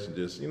information.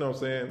 Just, you know what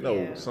I'm saying?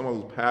 No, someone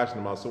who's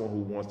passionate about, someone who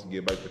wants to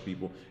give back to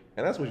people.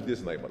 And that's what you did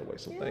tonight, by the way.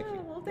 So thank you.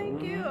 Well,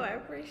 thank you. I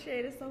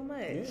appreciate it so much.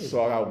 Yeah.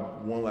 So I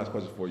got one last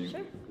question for you. Sure.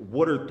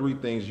 What are 3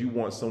 things you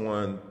want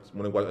someone,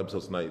 when they watch the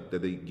episode tonight,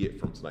 that they get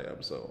from tonight's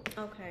episode?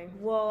 Okay.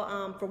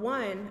 Well, for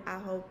one, I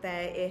hope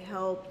that it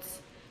helped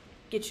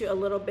get you a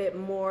little bit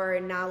more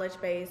knowledge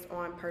base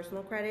on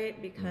personal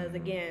credit, because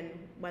again,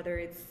 whether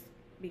it's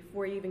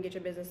before you even get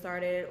your business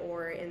started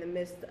or in the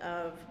midst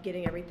of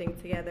getting everything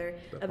together,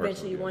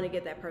 eventually you want to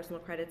get that personal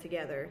credit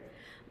together.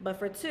 But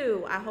for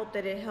 2, I hope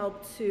that it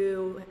help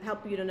you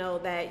to know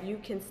that you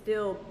can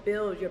still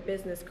build your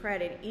business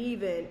credit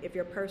even if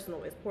your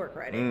personal is poor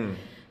credit.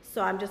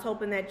 So I'm just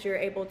hoping that you're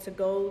able to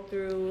go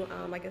through,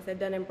 like I said,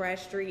 Dun &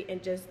 Bradstreet,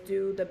 and just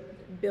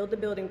build the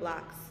building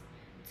blocks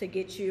to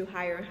get you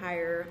higher and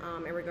higher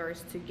in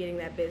regards to getting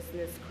that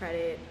business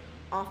credit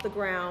off the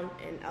ground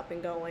and up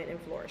and going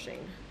and flourishing.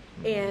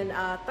 And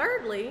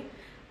thirdly,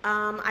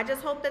 I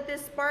just hope that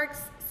this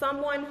sparks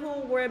someone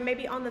who were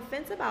maybe on the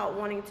fence about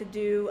wanting to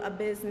do a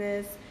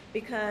business,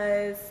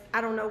 because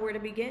I don't know where to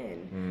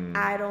begin.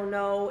 I don't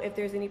know if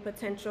there's any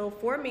potential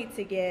for me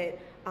to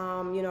get,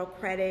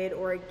 credit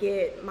or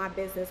get my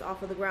business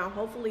off of the ground.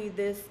 Hopefully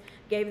this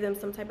gave them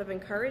some type of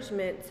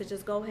encouragement to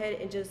just go ahead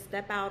and just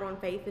step out on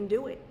faith and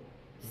do it.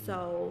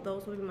 So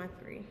those would be my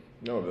 3.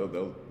 No,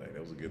 that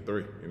was a good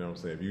 3. You know what I'm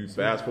saying? If you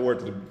fast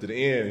forward to the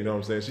end, you know what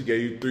I'm saying? She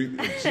gave you 3.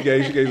 She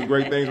gave some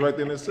great things right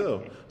there in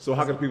itself. So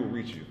how can people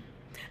reach you?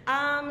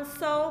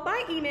 So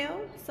by email.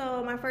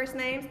 So my first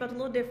name spelled a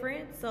little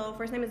different. So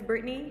first name is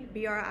Brittani,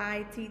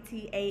 Brittani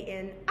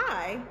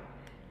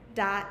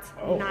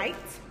 .Knight,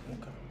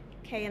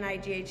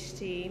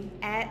 KNIGHT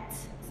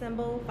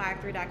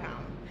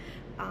 @symbol53.com.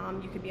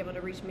 You can be able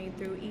to reach me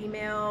through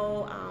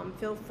email.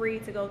 Feel free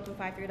to go through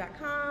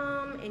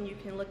 53.com, and you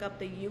can look up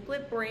the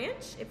Euclid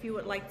branch if you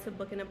would like to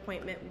book an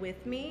appointment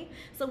with me,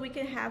 so we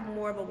can have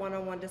more of a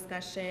one-on-one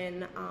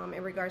discussion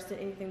in regards to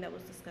anything that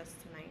was discussed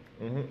tonight.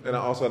 And I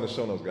also have the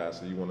show notes, guys,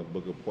 so you want to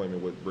book an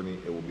appointment with Brittani,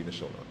 it will be in the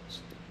show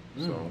notes.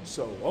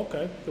 So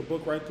okay, you can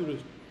book right through the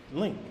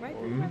link. Right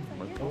through the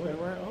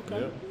website,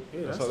 Okay.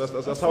 Yeah,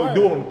 that's how we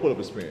do it on the pull-up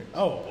experience.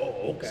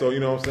 Okay. So you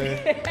know what I'm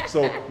saying?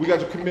 So we got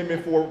your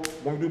commitment for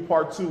when we do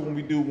part 2. When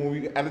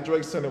we at the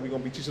Drake Center, we're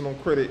gonna be teaching on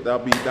credit.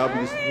 That'll be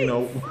you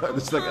know, the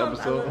second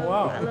episode. I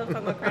love talking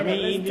about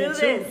credit. Let's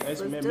do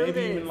this.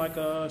 Maybe even like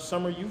a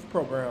summer youth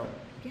program.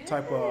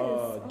 Type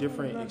of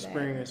different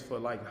experience for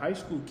like high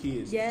school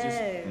kids.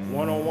 Just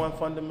one-on-one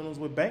fundamentals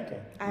with banking.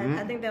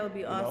 I think that would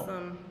be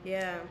awesome.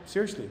 Yeah.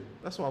 Seriously.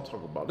 That's what I'm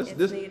talking about.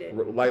 This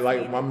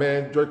like my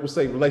man Drake would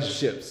say,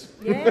 relationships.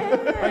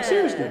 Yeah. Like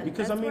seriously,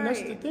 because that's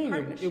that's the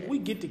thing. If we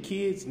get the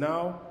kids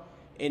now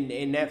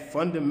in that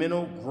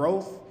fundamental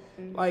growth,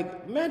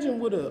 like imagine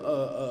what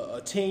a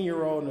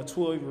 10-year-old and a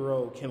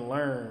 12-year-old can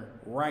learn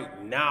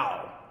right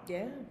now.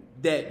 Yeah.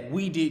 That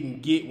we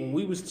didn't get when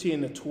we was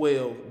 10 to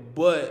 12,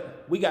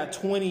 but we got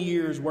 20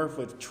 years worth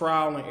of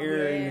trial and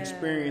error and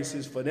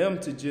experiences for them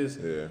to just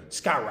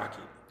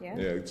skyrocket. So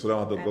they don't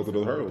have to go through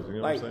those hurdles. You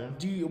know what I'm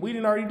saying? We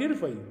didn't already did it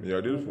for you. Yeah,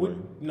 I did it for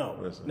you. No.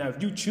 Listen. Now,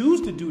 if you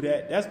choose to do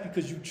that, that's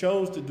because you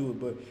chose to do it.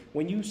 But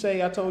when you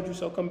say, I told you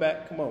so, come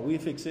back, come on, we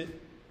fix it.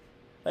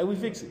 Like, we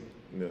fix it.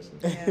 Listen.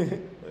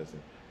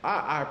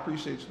 I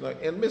appreciate you.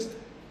 And Miss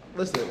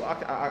Listen,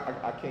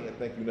 I can't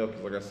thank you enough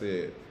because, like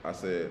I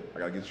said I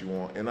gotta get you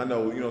on, and I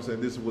know what I'm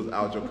saying. This was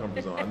out your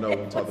comfort zone. I know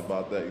we talked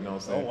about that. You know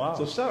what I'm saying? Oh, wow.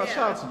 So shout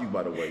out to you,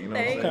 by the way. You know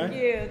what I'm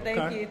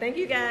saying? Thank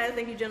you guys,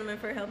 thank you gentlemen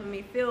for helping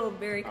me feel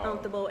very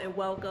comfortable and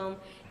welcome,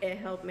 and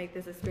help make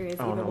this experience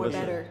even more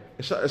better.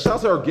 And shout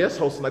out to our guest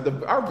host, like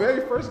our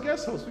very first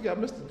guest host. We got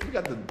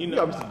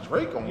Mr.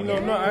 Drake on.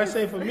 No, I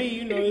say for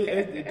me,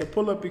 the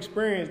pull up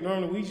experience.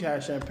 Normally we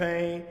had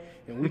champagne.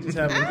 And we just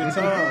having a good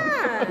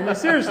time. I mean,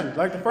 seriously,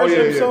 like the first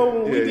episode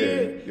when we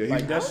did,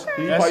 like that's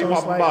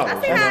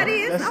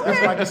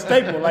like a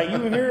staple. Like you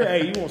in here,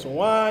 hey, you want some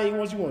wine, you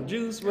want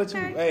juice, what you,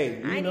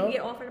 hey, I didn't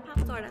get offered a pop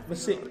star.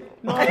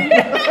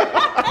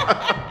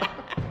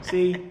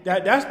 See,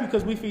 that's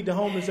because we feed the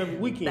homeless every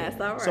weekend.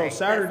 That's all right. So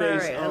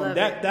Saturdays,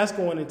 that's, that's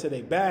going into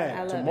their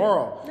bag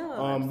tomorrow.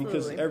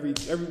 Because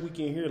absolutely. every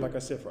weekend here, like I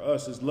said, for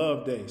us, it's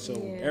Love Day. So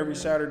every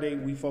Saturday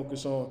we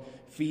focus on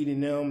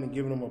feeding them and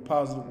giving them a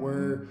positive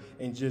word,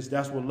 and just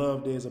that's what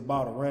Love Day is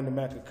about. A random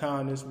act of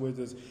kindness.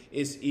 Whether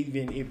it's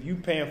even if you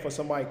paying for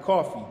somebody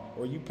coffee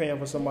or you paying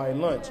for somebody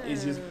lunch,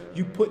 it's just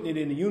you putting it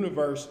in the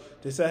universe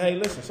to say, hey,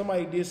 listen,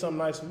 somebody did something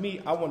nice for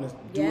me. I want to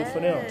do it for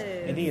them,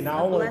 and then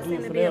I want to do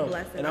it for them,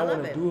 and I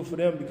want to do it for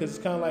them because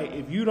it's kind of like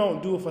if you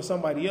don't do it for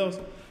somebody else,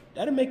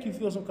 that'll make you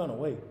feel some kind of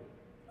way.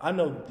 I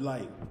know,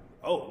 like,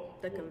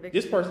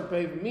 this person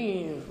paid for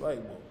me, and it's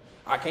like, well,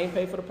 I can't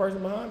pay for the person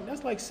behind me.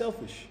 That's like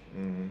selfish.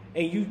 Mm-hmm.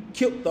 And you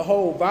killed the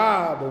whole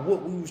vibe of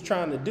what we was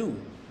trying to do.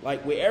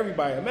 Like with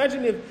everybody.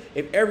 Imagine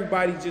if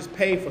everybody just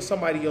paid for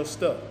somebody else's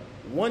stuff.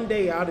 One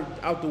day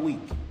out the week.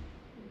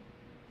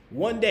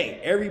 One day,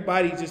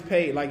 everybody just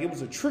paid. Like it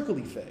was a trickle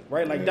effect,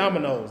 right? Like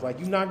dominoes.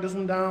 Like you knock this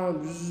one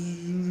down,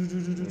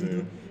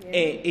 and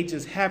it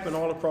just happened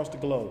all across the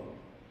globe.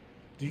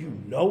 Do you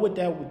know what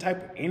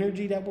type of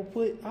energy that will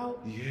put out?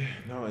 Yeah,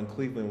 no, in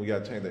Cleveland, we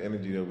got to change the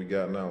energy that we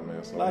got now,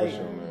 man. So like, I wish you,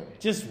 man.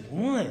 Just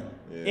one.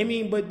 Yeah. I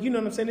mean, but you know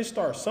what I'm saying? It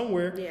starts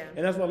somewhere. Yeah.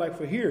 And that's why, like,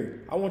 for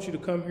here, I want you to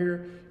come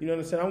here. You know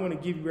what I'm saying? I want to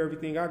give you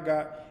everything I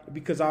got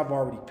because I've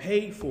already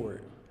paid for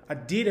it. I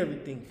did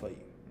everything for you.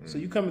 So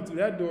you coming through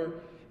that door,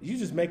 you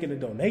just making a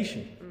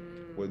donation.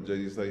 What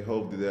Jay say,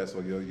 Hope did that,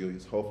 so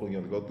hopefully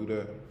you're going to go through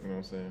that. You know what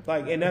I'm saying?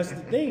 Like, and that's the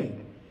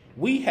thing.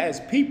 We as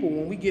people,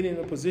 when we get in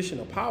a position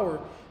of power,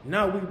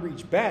 now we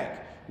reach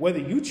back. Whether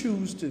you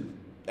choose to,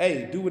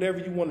 do whatever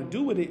you want to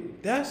do with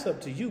it, that's up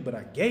to you. But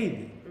I gave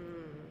it.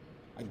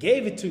 I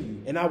gave it to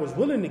you. And I was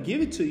willing to give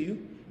it to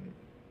you.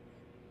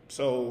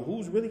 So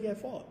who's really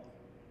at fault?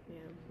 Yeah.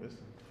 Listen.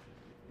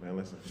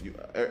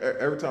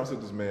 Every time I see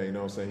this man, you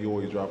know what I'm saying, he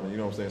always dropping, you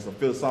know what I'm saying, some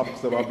philosophical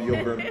stuff. I'll be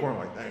over in the corner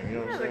like, dang, you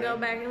know what I'm saying? Go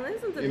back and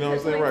listen to you know what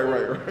I'm saying? Right.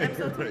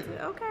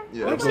 Okay.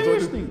 Yeah, like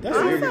seriously, that's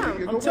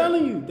awesome. I'm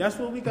telling you, that's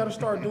what we got to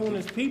start doing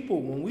as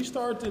people. When we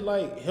start to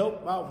like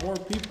help out more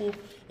people,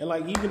 and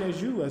like even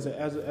as you, as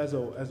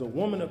a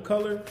woman of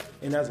color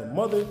and as a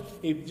mother,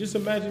 just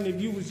imagine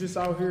if you was just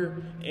out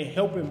here and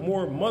helping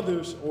more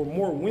mothers or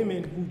more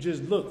women who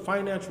just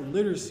financial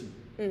literacy.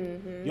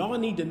 Mm-hmm. Y'all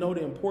need to know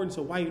the importance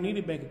of why you need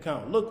a bank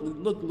account. Look,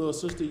 little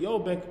sister,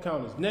 your bank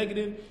account is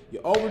negative.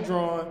 You're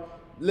overdrawn.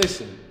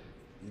 Listen,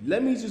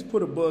 let me just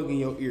put a bug in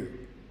your ear.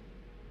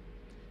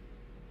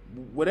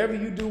 Whatever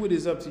you do, it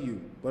is up to you.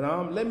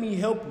 But let me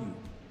help you.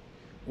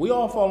 We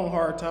all fall on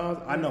hard times.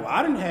 I know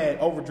I done had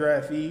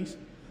overdraft fees.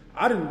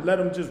 I didn't let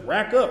them just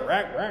rack up,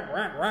 rack.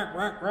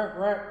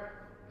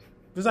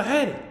 Because I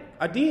had it.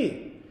 I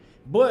did.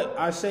 But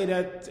I say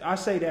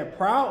that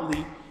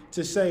proudly.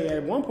 To say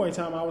at one point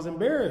in time I was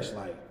embarrassed,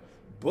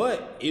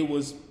 but it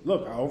was,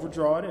 look, I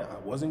overdrawed it. I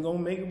wasn't gonna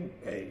make it.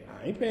 Hey,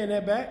 I ain't paying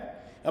that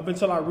back. Up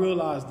until I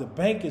realized the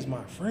bank is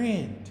my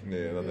friend.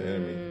 Yeah, not the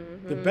enemy.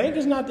 Mm-hmm. The bank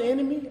is not the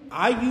enemy.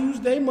 I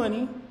used their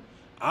money.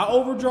 I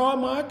overdrawed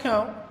my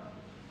account.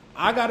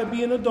 I gotta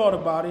be an adult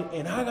about it,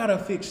 and I gotta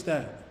fix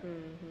that.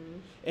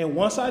 Mm-hmm. And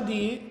once I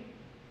did,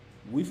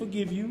 we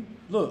forgive you.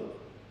 Look,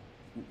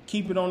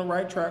 keep it on the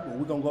right track, or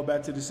we're gonna go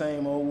back to the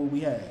same old what we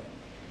had.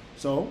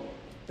 So.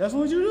 That's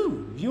what you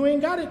do. If you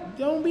ain't got it,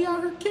 don't be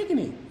out here kicking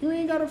it. You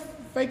ain't got to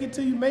fake it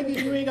till you make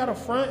it. You ain't got to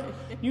front.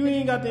 You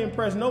ain't got to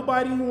impress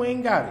nobody who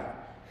ain't got it.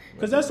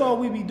 Because that's all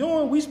we be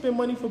doing. We spend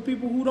money for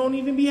people who don't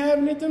even be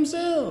having it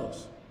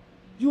themselves.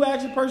 You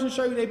ask a person to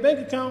show you their bank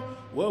account,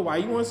 well, why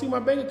you want to see my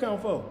bank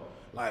account for?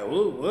 Like,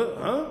 what?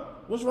 Huh?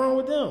 What's wrong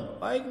with them?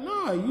 Like,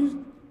 nah,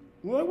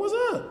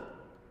 what's up?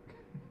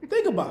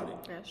 Think about it.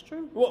 That's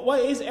true.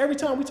 Every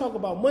time we talk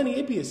about money,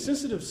 it be a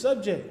sensitive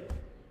subject.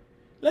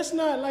 Let's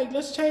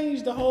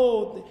change the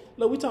whole thing.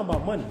 Look, we talking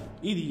about money.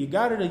 Either you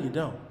got it or you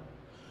don't.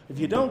 If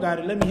you don't got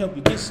it, let me help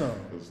you get some.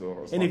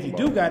 And if you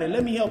do got it,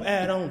 let me help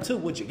add on to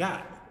what you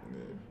got. Yeah.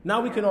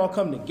 Now we can all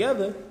come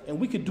together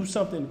and we could do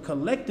something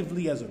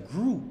collectively as a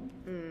group.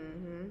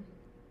 Mm-hmm.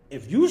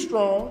 If you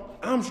strong,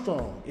 I'm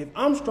strong. If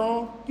I'm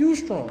strong, you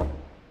strong.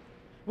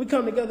 We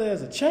come together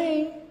as a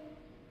chain.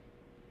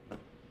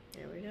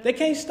 There we go. They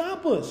can't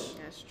stop us.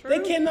 That's true.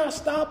 They cannot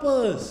stop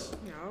us.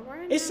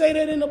 Right. It say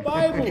that in the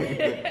Bible.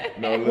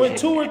 When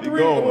two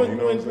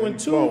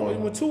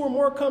or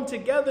more come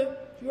together,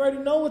 you already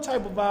know what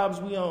type of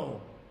vibes we on.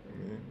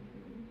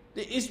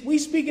 We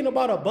speaking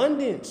about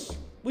abundance.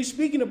 We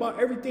speaking about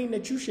everything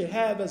that you should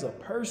have as a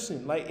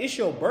person. Like, it's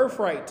your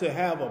birthright to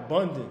have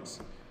abundance.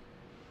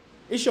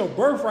 It's your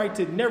birthright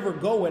to never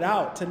go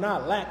without, to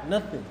not lack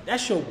nothing.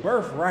 That's your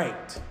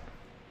birthright.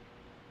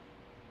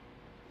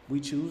 We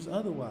choose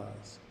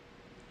otherwise.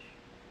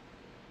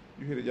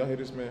 Y'all hear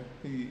this, man?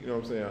 You know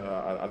what I'm saying?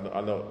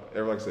 I know.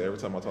 Like I said, every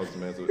time I talk to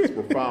him, man, it's a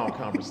profound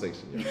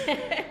conversation.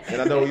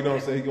 And I know, you know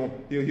what I'm saying.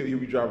 He'll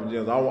be dropping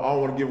gems. I don't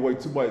want to give away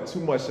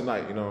too much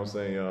tonight. You know what I'm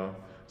saying, y'all.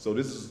 So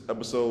this is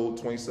episode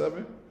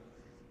 27,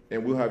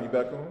 and we'll have you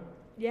back on.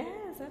 Yes,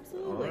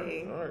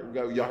 absolutely. All right. We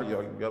got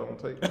y'all on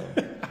tape.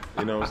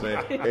 You know what I'm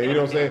saying? And you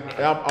know what I'm saying?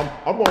 And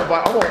I'm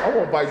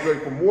gonna invite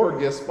Drake for more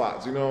guest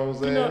spots. You know what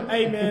I'm saying? You know,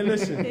 hey man,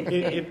 listen.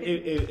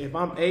 if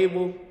I'm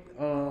able,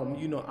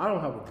 you know, I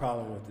don't have a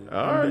problem with it.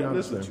 All right,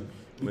 listen.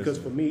 Because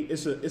for me,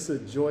 it's a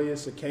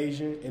joyous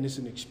occasion and it's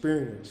an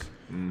experience.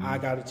 Mm-hmm. I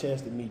got a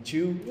chance to meet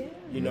you. Yeah.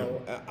 You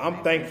know,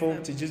 I'm thankful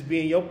to just be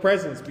in your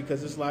presence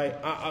because it's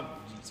like I'm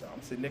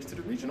sitting next to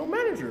the regional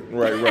manager.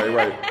 Right. You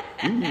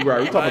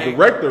right. We talking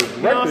director.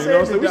 You know what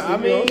I'm saying? I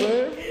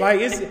mean, like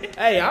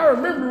hey, I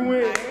remember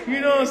when,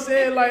 you know what I'm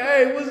saying? Like,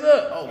 hey, what's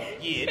up? Oh,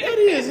 yeah, that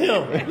is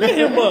him. Let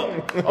him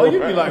up. Oh, you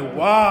be like,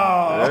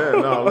 wow.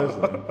 Yeah, no,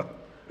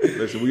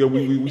 listen,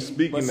 we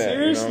speaking but that.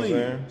 Seriously, you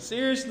know what I'm saying?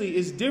 Seriously,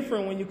 it's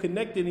different when you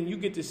connected and you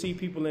get to see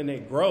people in their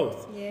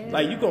growth. Yeah.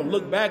 Like, you gonna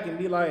look back and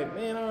be like,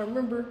 man, I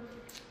remember.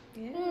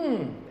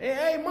 Yeah.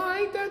 Hey, ma,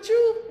 ain't that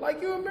you? Like,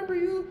 you remember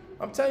you?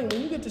 I'm telling you,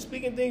 when you get to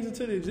speaking things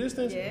into the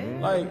existence,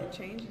 like, it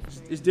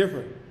changes. It's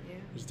different. Yeah.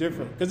 It's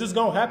different. Because it's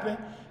going to happen.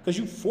 Because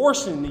you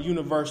forcing the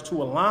universe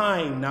to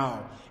align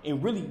now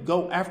and really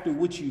go after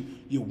what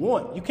you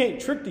want. You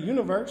can't trick the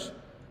universe.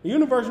 The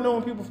universe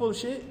knowing people full of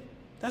shit.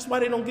 That's why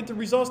they don't get the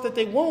results that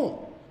they want.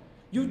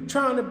 You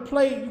trying to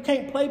play, you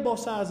can't play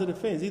both sides of the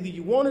fence. Either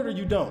you want it or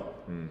you don't.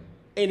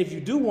 And if you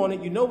do want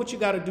it, you know what you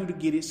got to do to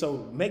get it.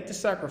 So make the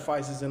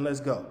sacrifices and let's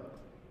go.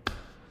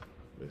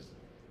 Listen.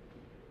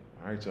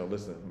 All right, y'all.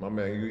 Listen, my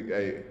man.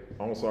 Hey,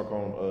 I want to start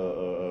calling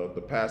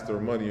the pastor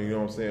of money. You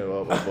know what I'm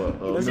saying?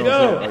 Let's you know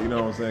go. What I'm saying? You know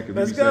what I'm saying? Because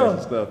Let's we be go.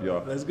 saying some stuff,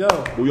 y'all. Let's go.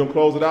 But we gonna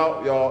close it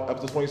out, y'all.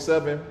 Episode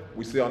 27.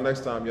 We see y'all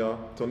next time, y'all.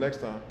 Till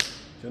next time.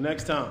 Till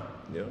next time.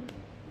 Yeah.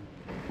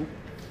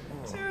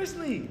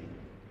 Seriously,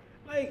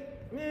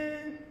 like,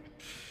 man.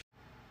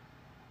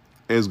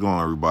 It's going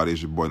on, everybody.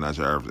 It's your boy, Not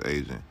Your Average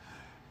Agent.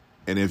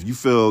 And if you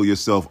feel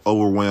yourself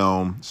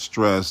overwhelmed,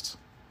 stressed,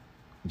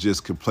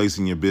 just complacent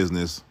in your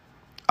business,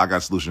 I got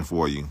a solution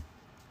for you.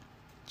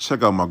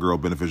 Check out my girl,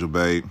 Beneficial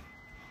Babe.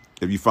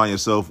 If you find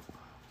yourself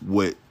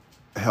with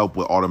help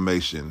with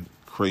automation,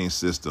 creating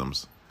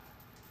systems,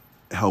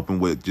 helping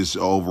with just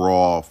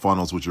overall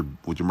funnels with your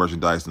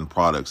merchandise and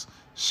products,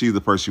 she's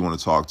the person you want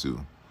to talk to.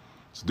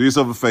 So do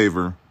yourself a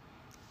favor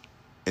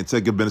and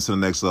take your business to the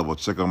next level.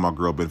 Check out my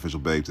girl, Beneficial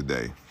Babe,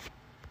 today.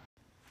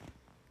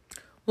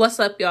 What's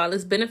up, y'all?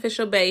 It's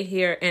Beneficial Bay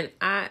here, and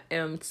I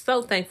am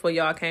so thankful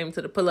y'all came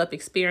to the pull-up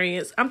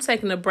experience. I'm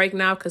taking a break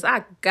now because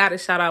I got to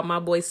shout out my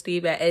boy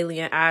Steve at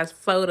Alien Eyes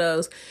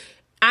Photos.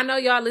 I know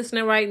y'all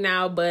listening right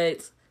now,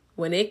 but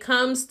when it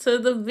comes to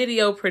the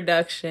video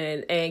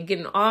production and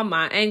getting all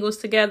my angles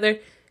together,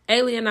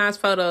 Alien Eyes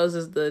Photos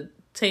is the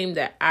team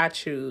that I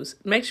choose.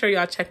 Make sure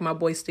y'all check my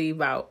boy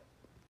Steve out.